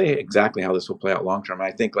hard to say exactly how this will play out long term.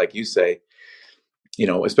 I think, like you say,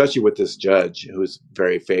 especially with this judge who's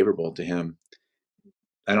very favorable to him,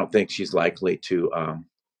 I don't think she's likely to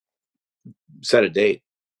set a date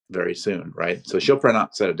very soon, right? So she'll probably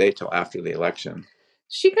not set a date till after the election.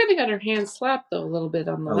 She kind of got her hands slapped though a little bit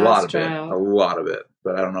on the A last trial. lot of it,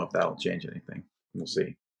 but I don't know if that'll change anything. We'll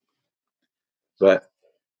see. But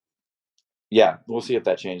yeah, we'll see if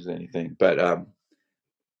that changes anything. But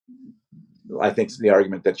I think the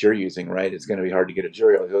argument that you're using, right? It's going to be hard to get a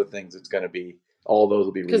jury. All the other things, it's going to be all those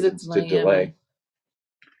will be reasons to delay.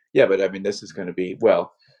 Yeah, but I mean, this is going to be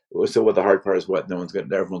So what the hard part is everyone's going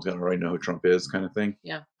to already know who Trump is, kind of thing.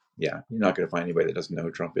 Yeah. Yeah, you're not going to find anybody that doesn't know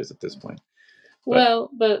who Trump is at this point.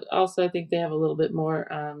 But also I think they have a little bit more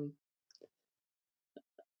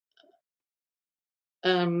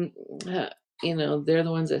they're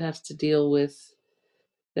the ones that have to deal with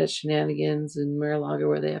that shenanigans in Mar-a-Lago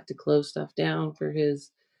where they have to close stuff down for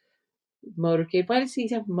his motorcade. Why does he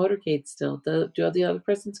have motorcade still? Do all the other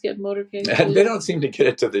presidents get motorcade? They don't seem to get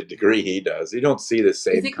it to the degree he does. You don't see the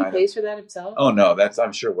same. You think he pays for that himself? Oh no,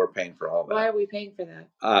 I'm sure we're paying for all that. Why are we paying for that?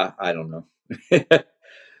 I don't know.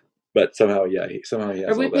 But somehow he has.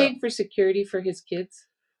 Are we paying for security for his kids?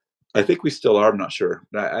 I think we still are. I'm not sure.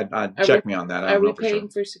 Check me on that. Are we paying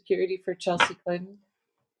for security for Chelsea Clinton?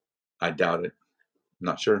 I doubt it. I'm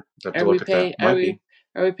not sure. Are we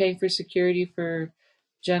paying for security for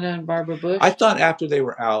Jenna and Barbara Bush? I thought after they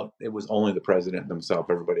were out, it was only the president themselves.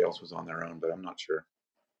 Everybody else was on their own, but I'm not sure.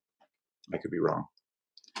 I could be wrong.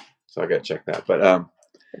 So I got to check that. But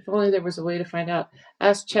if only there was a way to find out.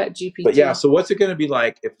 Ask ChatGPT. But yeah, so what's it going to be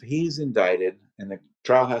like if he's indicted and the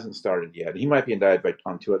trial hasn't started yet? He might be indicted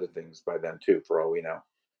on 2 other things by then too, for all we know.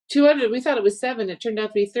 200. We thought it was 7. It turned out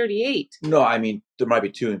to be 38. No, I mean there might be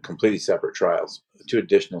 2 completely separate trials, 2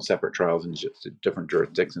 additional separate trials in just different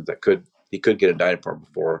jurisdictions that he could get indicted for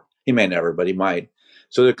before. He may never, but he might.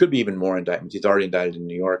 So there could be even more indictments. He's already indicted in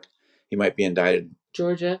New York. He might be indicted in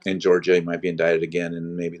Georgia. He might be indicted again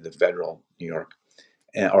in maybe the federal New York.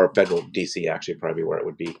 Or federal DC, actually, probably where it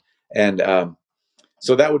would be. And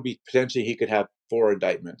so that would be potentially he could have 4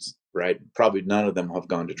 indictments, right? Probably none of them have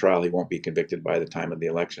gone to trial. He won't be convicted by the time of the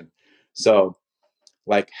election. So,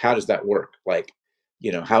 how does that work?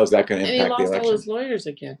 How is that going to impact the election? And he lost all his lawyers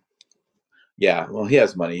again. Yeah, well, he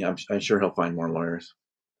has money. I'm sure he'll find more lawyers.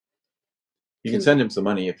 You can send him some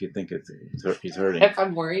money if you think he's hurting. If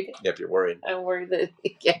I'm worried? Yeah, if you're worried. I'm worried that he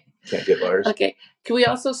can't get lawyers. Okay. Can we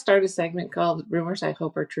also start a segment called Rumors I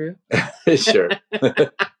Hope Are True? Sure.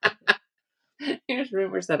 Here's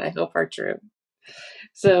rumors that I hope are true.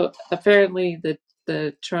 So apparently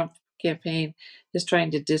the Trump campaign is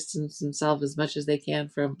trying to distance themselves as much as they can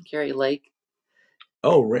from Kari Lake.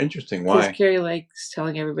 Oh, interesting. Why? Because Kari Lake's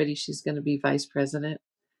telling everybody she's going to be vice president.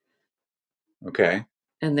 Okay.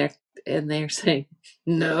 And they're saying,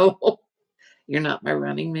 no, you're not my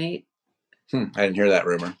running mate. I didn't hear that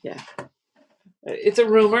rumor. Yeah. It's a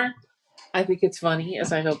rumor. I think it's funny,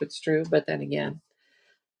 as I hope it's true. But then again,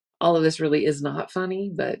 all of this really is not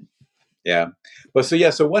funny. But yeah. But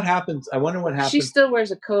so what happens? I wonder what happens. She still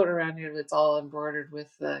wears a coat around here that's all embroidered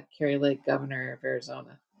with Kari Lake, governor of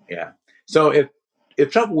Arizona. Yeah. So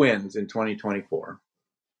if Trump wins in 2024.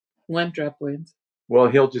 When Trump wins. Well,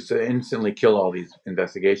 he'll just instantly kill all these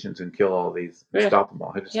investigations and kill all these, stop them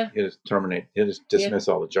all. He'll just terminate. He'll just dismiss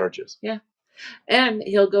all the charges. Yeah, and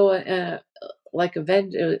he'll go like a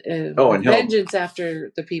vengeance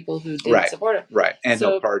after the people who didn't support him. Right, and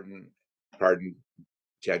he'll pardon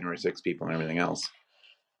January 6 people and everything else.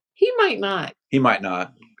 He might not. He might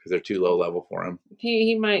not because they're too low level for him.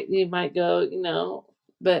 He might go,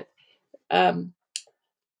 but.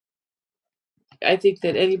 I think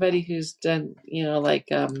that anybody who's done, like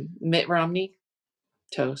Mitt Romney,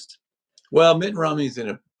 toast. Well, Mitt Romney's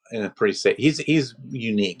in a pretty safe. He's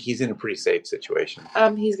unique. He's in a pretty safe situation.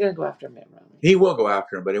 He's going to go after Mitt Romney. He will go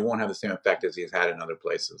after him, but it won't have the same effect as he's had in other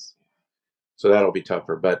places. So that'll be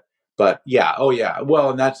tougher. But yeah, oh yeah. Well,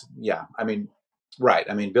 and that's I mean, right.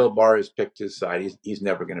 I mean, Bill Barr has picked his side. He's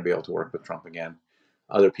never going to be able to work with Trump again.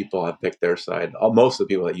 Other people have picked their side. Most of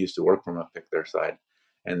the people that used to work for him have picked their side.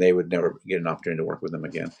 And they would never get an opportunity to work with him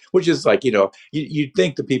again, which is you'd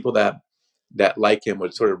think the people that like him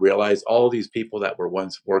would sort of realize all these people that were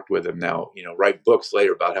once worked with him now, write books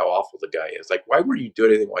later about how awful the guy is. Like, why weren't you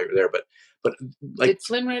doing anything while you were there? But did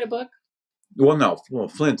Flynn write a book? Well, no. Well,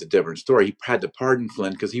 Flynn's a different story. He had to pardon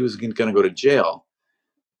Flynn because he was going to go to jail.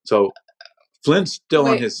 So Flynn's still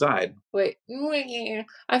on his side. Wait,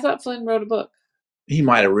 I thought Flynn wrote a book. He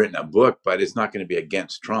might have written a book, but it's not going to be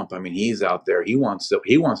against Trump. I mean, he's out there. He wants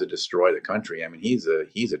to destroy the country. I mean, he's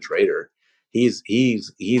a traitor. He's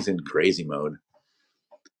in crazy mode.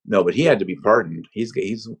 No, but he had to be pardoned. He's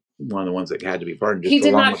one of the ones that had to be pardoned. He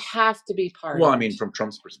did not have to be pardoned. Well, I mean, from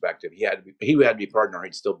Trump's perspective, he had to be pardoned, or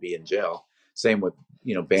he'd still be in jail. Same with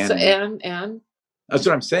So Bannon. and That's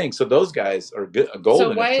what I'm saying. So those guys are good, so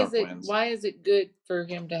golden why if is Trump it wins. why is it good for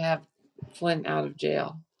him to have Flynn out of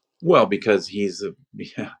jail? Well, because he's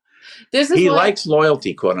This is he what, likes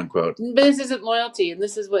loyalty, quote unquote. but this isn't loyalty, and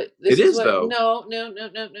this is what It is, though. No.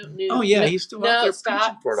 Oh yeah, no, he's still out no, there stop,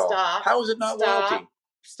 preaching for it all. stop, How is it not loyalty?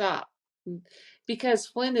 stop. Because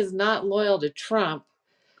Flynn is not loyal to Trump.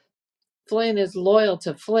 Flynn is loyal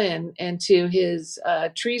to Flynn and to his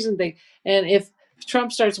treason thing. And if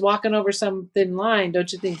Trump starts walking over some thin line,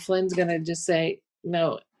 don't you think Flynn's going to just say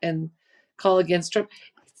no and call against Trump?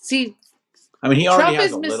 See, I mean, he already Trump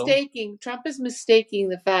has is a little. Trump is mistaking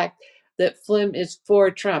the fact that Flynn is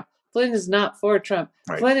for Trump. Flynn is not for Trump.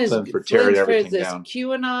 Right. Flynn is Flynn's for tearing everything this down.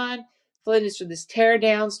 QAnon. Flynn is for this tear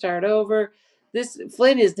down, start over. This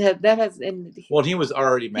Flynn is that has and Well, he was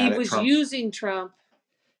already mad he at was Trump. using Trump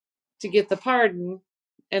to get the pardon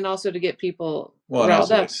and also to get people Well, and riled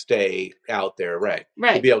also up. to stay out there, right? To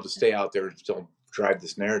Right. be able to stay out there and still drive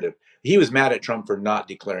this narrative. He was mad at Trump for not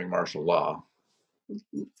declaring martial law.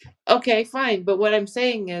 Okay, fine. But what I'm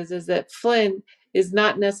saying is that Flynn is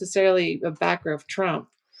not necessarily a backer of Trump.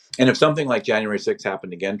 And if something like January 6th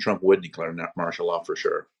happened again, Trump would declare martial law for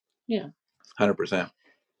sure. Yeah. 100%.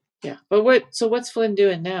 Yeah. But what's Flynn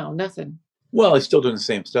doing now? Nothing. Well, he's still doing the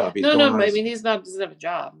same stuff. He's No. going on I his- mean, doesn't have a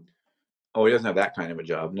job. Oh, he doesn't have that kind of a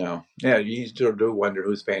job. No. Yeah, you sort of do wonder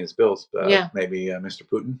who's paying his bills. Yeah. Maybe Mr.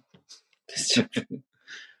 Putin.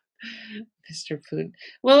 Mr. Putin.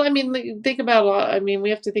 Well, I mean, think about. I mean,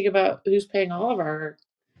 we have to think about who's paying all of our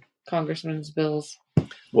congressmen's bills.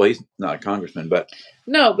 Well, he's not a congressman, but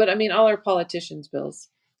No, but I mean, all our politicians' bills.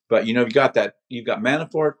 But you've got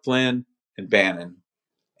Manafort, Flynn, and Bannon,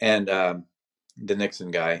 and the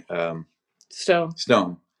Nixon guy,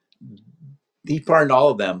 Stone. He pardoned all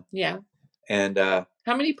of them. Yeah. And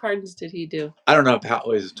how many pardons did he do? I don't know if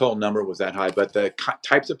his total number was that high, but the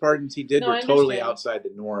types of pardons he did were totally outside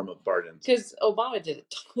the norm of pardons. Because Obama did a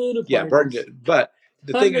ton of pardons. Yeah, but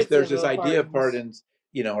the thing is, there's this idea of pardons,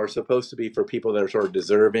 are supposed to be for people that are sort of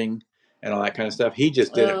deserving and all that kind of stuff. He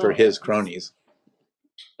just did it for his cronies.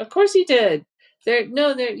 Of course he did.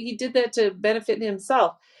 He did that to benefit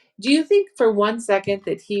himself. Do you think for 1 second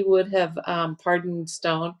that he would have pardoned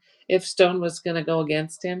Stone if Stone was going to go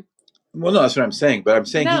against him? Well, no, that's what I'm saying. But I'm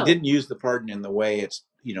saying he didn't use the pardon in the way it's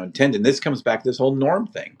intended. And this comes back to this whole norm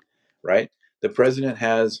thing, right? The president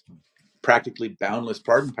has practically boundless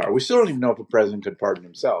pardon power. We still don't even know if a president could pardon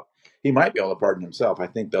himself. He might be able to pardon himself. I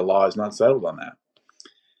think the law is not settled on that.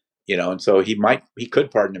 And so he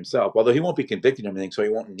could pardon himself, although he won't be convicted of anything, so he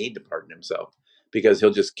won't need to pardon himself because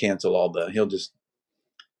he'll just cancel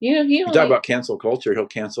you talk about cancel culture, he'll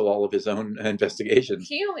cancel all of his own investigations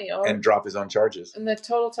and drop his own charges. In the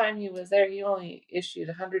total time he was there, he only issued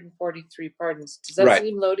 143 pardons. Does that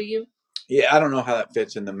seem low to you? Yeah, I don't know how that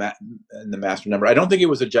fits in the master number. I don't think it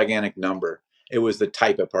was a gigantic number. It was the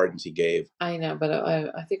type of pardons he gave. I know, but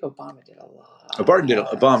I think Obama did a lot.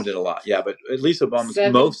 Obama did a lot, yeah. But at least Obama's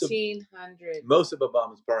 1,700. Most of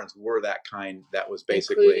Obama's pardons were that kind. That was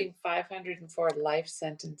basically including 504 life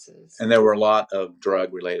sentences. And there were a lot of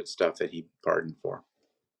drug-related stuff that he pardoned for.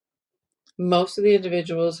 Most of the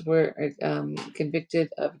individuals were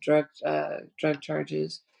convicted of drug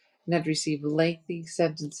charges and had received lengthy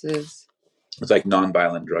sentences. It's like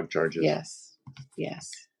nonviolent drug charges. Yes.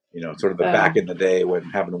 Sort of the back in the day when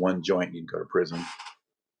having one joint, you'd go to prison.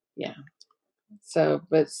 Yeah. So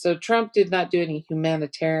Trump did not do any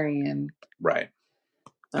humanitarian. Right.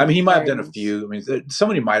 I mean, he might have done a few. I mean,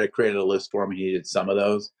 somebody might have created a list for him and he did some of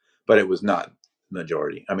those, but it was not the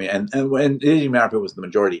majority. I mean, and it didn't even matter if it was the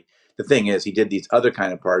majority. The thing is, he did these other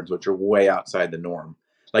kind of pardons, which are way outside the norm.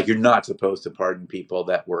 Like, you're not supposed to pardon people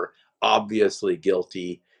that were obviously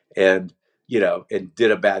guilty and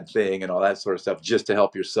did a bad thing and all that sort of stuff just to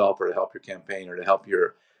help yourself or to help your campaign or to help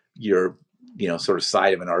your sort of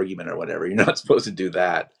side of an argument or whatever. You're not supposed to do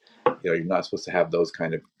that. You're not supposed to have those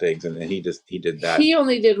kind of things. And he did that. He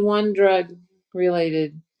only did one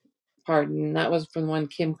drug-related pardon, and that was from one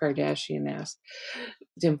Kim Kardashian asked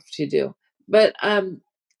him to do. But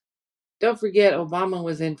don't forget, Obama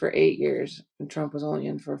was in for 8 years and Trump was only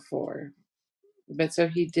in for 4. But so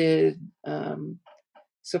he did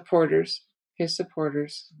supporters. His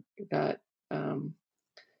supporters got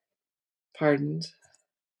pardons.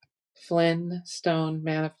 Flynn, Stone,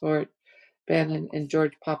 Manafort, Bannon, and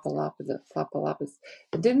George Papadopoulos.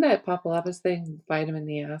 And didn't that Papadopoulos thing bite him in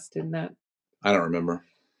the ass? Didn't that? I don't remember.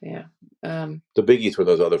 Yeah. The biggies were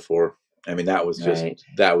those other 4. I mean, that was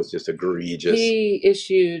just egregious. He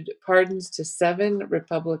issued pardons to 7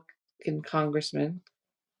 Republican congressmen: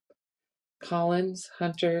 Collins,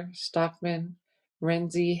 Hunter, Stockman,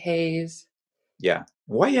 Renzi, Hayes, Yeah.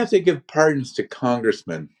 Why you have to give pardons to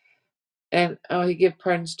congressmen? And he give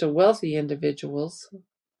pardons to wealthy individuals.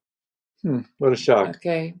 What a shock.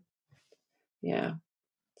 Okay. Yeah.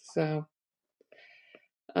 So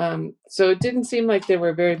it didn't seem like there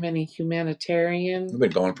were very many humanitarian. We've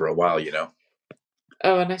been going for a while, you know.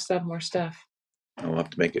 Oh, and I still have more stuff. We'll have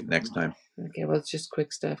to make it next time. Okay, well, it's just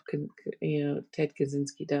quick stuff. Ted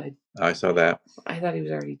Kaczynski died. I saw that. I thought he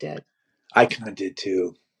was already dead. I kind of did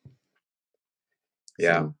too.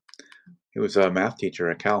 Yeah. So, He was a math teacher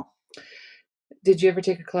at Cal. did you ever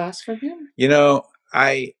take a class from him? You know,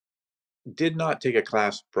 I did not take a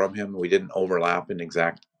class from him. We didn't overlap in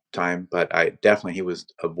exact time, but he was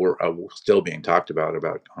still being talked about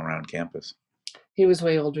around campus. He was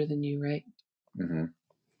way older than you, right? Mm-hmm.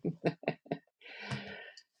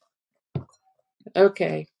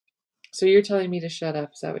 Okay. So you're telling me to shut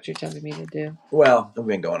up. Is that what you're telling me to do? Well, we've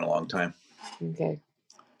been going a long time. Okay.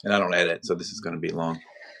 And I don't edit, so this is going to be long.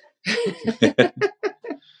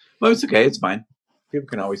 Well, it's okay. It's fine. People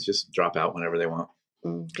can always just drop out whenever they want.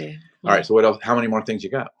 Okay. All right. So what else? How many more things you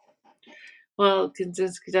got? Well,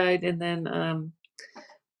 Kaczynski died, and then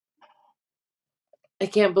I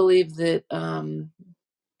can't believe that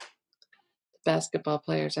basketball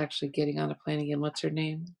player is actually getting on a plane again. What's her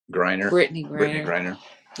name? Griner. Brittany Griner.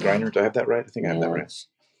 Griner. Do I have that right? I think I have that right.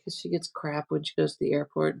 She gets crap when she goes to the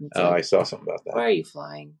airport. And I saw something about that. Why are you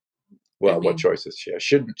flying? Well, what choice is she?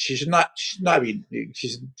 She should not be.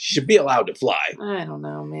 She should be allowed to fly. I don't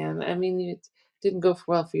know, man. I mean, it didn't go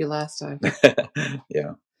well for you last time.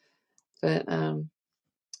 Yeah. But and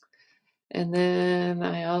then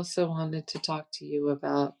I also wanted to talk to you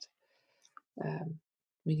about.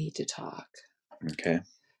 We need to talk. Okay.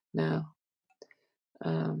 Now.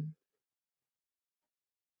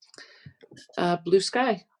 Blue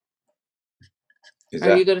Sky.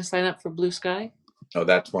 Are you going to sign up for Blue Sky? Oh,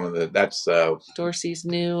 that's Dorsey's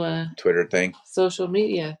new Twitter thing. Social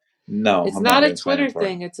media. No, it's not a Twitter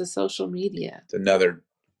thing. It's a social media. It's another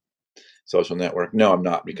social network. No, I'm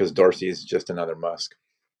not, because Dorsey is just another Musk.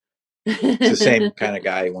 It's the same kind of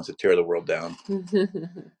guy who wants to tear the world down.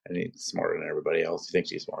 And he's smarter than everybody else. He thinks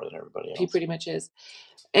he's smarter than everybody else. He pretty much is.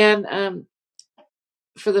 And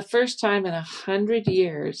for the first time in 100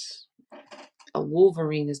 years, a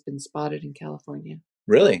wolverine has been spotted in California.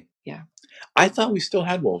 Really? Yeah. I thought we still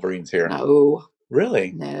had wolverines here. No.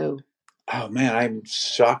 Really? No. Oh man, I'm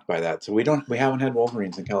shocked by that. So we haven't had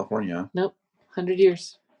wolverines in California. Nope. 100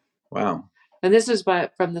 years. Wow. And this is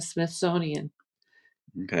from the Smithsonian.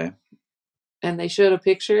 Okay. And they showed a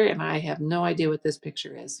picture, and I have no idea what this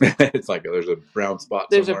picture is. It's like there's a brown spot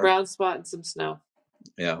There's somewhere. A brown spot and some snow.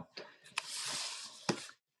 Yeah.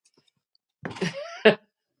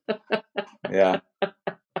 Yeah.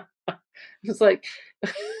 It's like,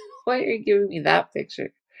 why are you giving me that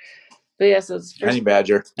picture? But yeah, so it's honey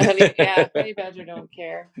badger. Honey badger don't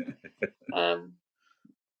care.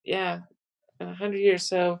 Yeah, 100 years.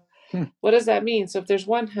 So, what does that mean? So if there's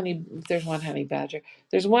one honey badger,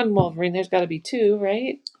 there's one wolverine. There's got to be two,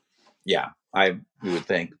 right? Yeah, we would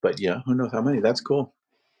think, but yeah, who knows how many? That's cool.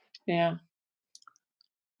 Yeah.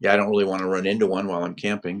 Yeah, I don't really want to run into one while I'm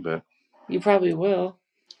camping, but you probably will.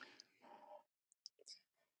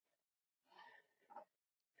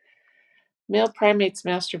 Male primates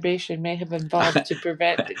masturbation may have evolved to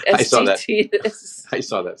prevent STDs. I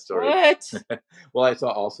saw that story. What? Well, I saw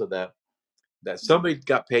also that somebody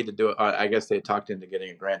got paid to do it. I guess they talked into getting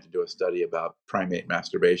a grant to do a study about primate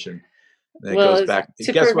masturbation. And it goes back.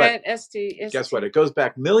 To prevent STDs. Guess what? It goes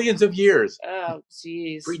back millions of years. Oh,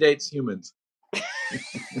 jeez. Predates humans.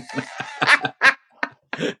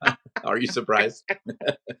 Are you surprised?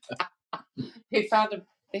 They found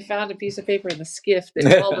a piece of paper in the skiff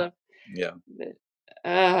that told them. Yeah.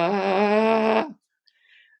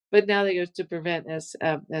 But now they go to prevent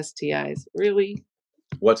STIs. Really?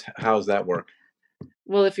 How's that work?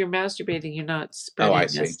 Well, if you're masturbating, you're not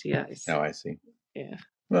spreading STIs. Oh, I see. Yeah.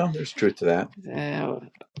 Well, there's truth to that.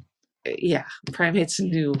 Yeah, primates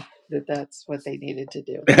knew that that's what they needed to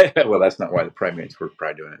do. Well, that's not why the primates were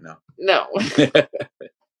probably doing it now. No.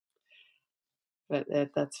 But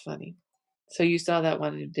that's funny. So you saw that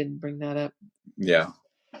one and didn't bring that up? Yeah.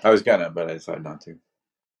 I was gonna, but I decided not to.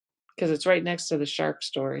 Because it's right next to the shark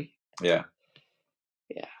story. Yeah.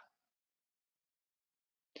 Yeah.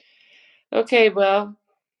 Okay, well,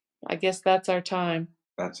 I guess that's our time.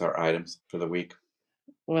 That's our items for the week.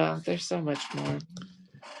 Well, there's so much more.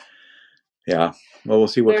 Yeah. Well, we'll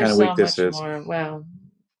see what kind of week this is. More. Well,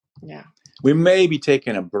 yeah. We may be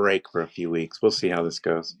taking a break for a few weeks. We'll see how this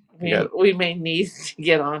goes. We may need to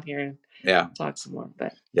get on here and talk some more.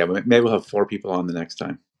 But yeah, maybe we'll have 4 people on the next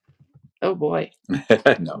time. Oh boy,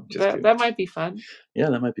 No, just kidding. that might be fun. Yeah,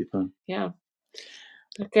 that might be fun. Yeah.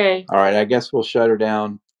 Okay. All right, I guess we'll shut her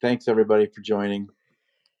down. Thanks everybody for joining.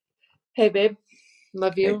 Hey, babe.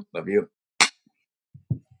 Love you. Hey, love you.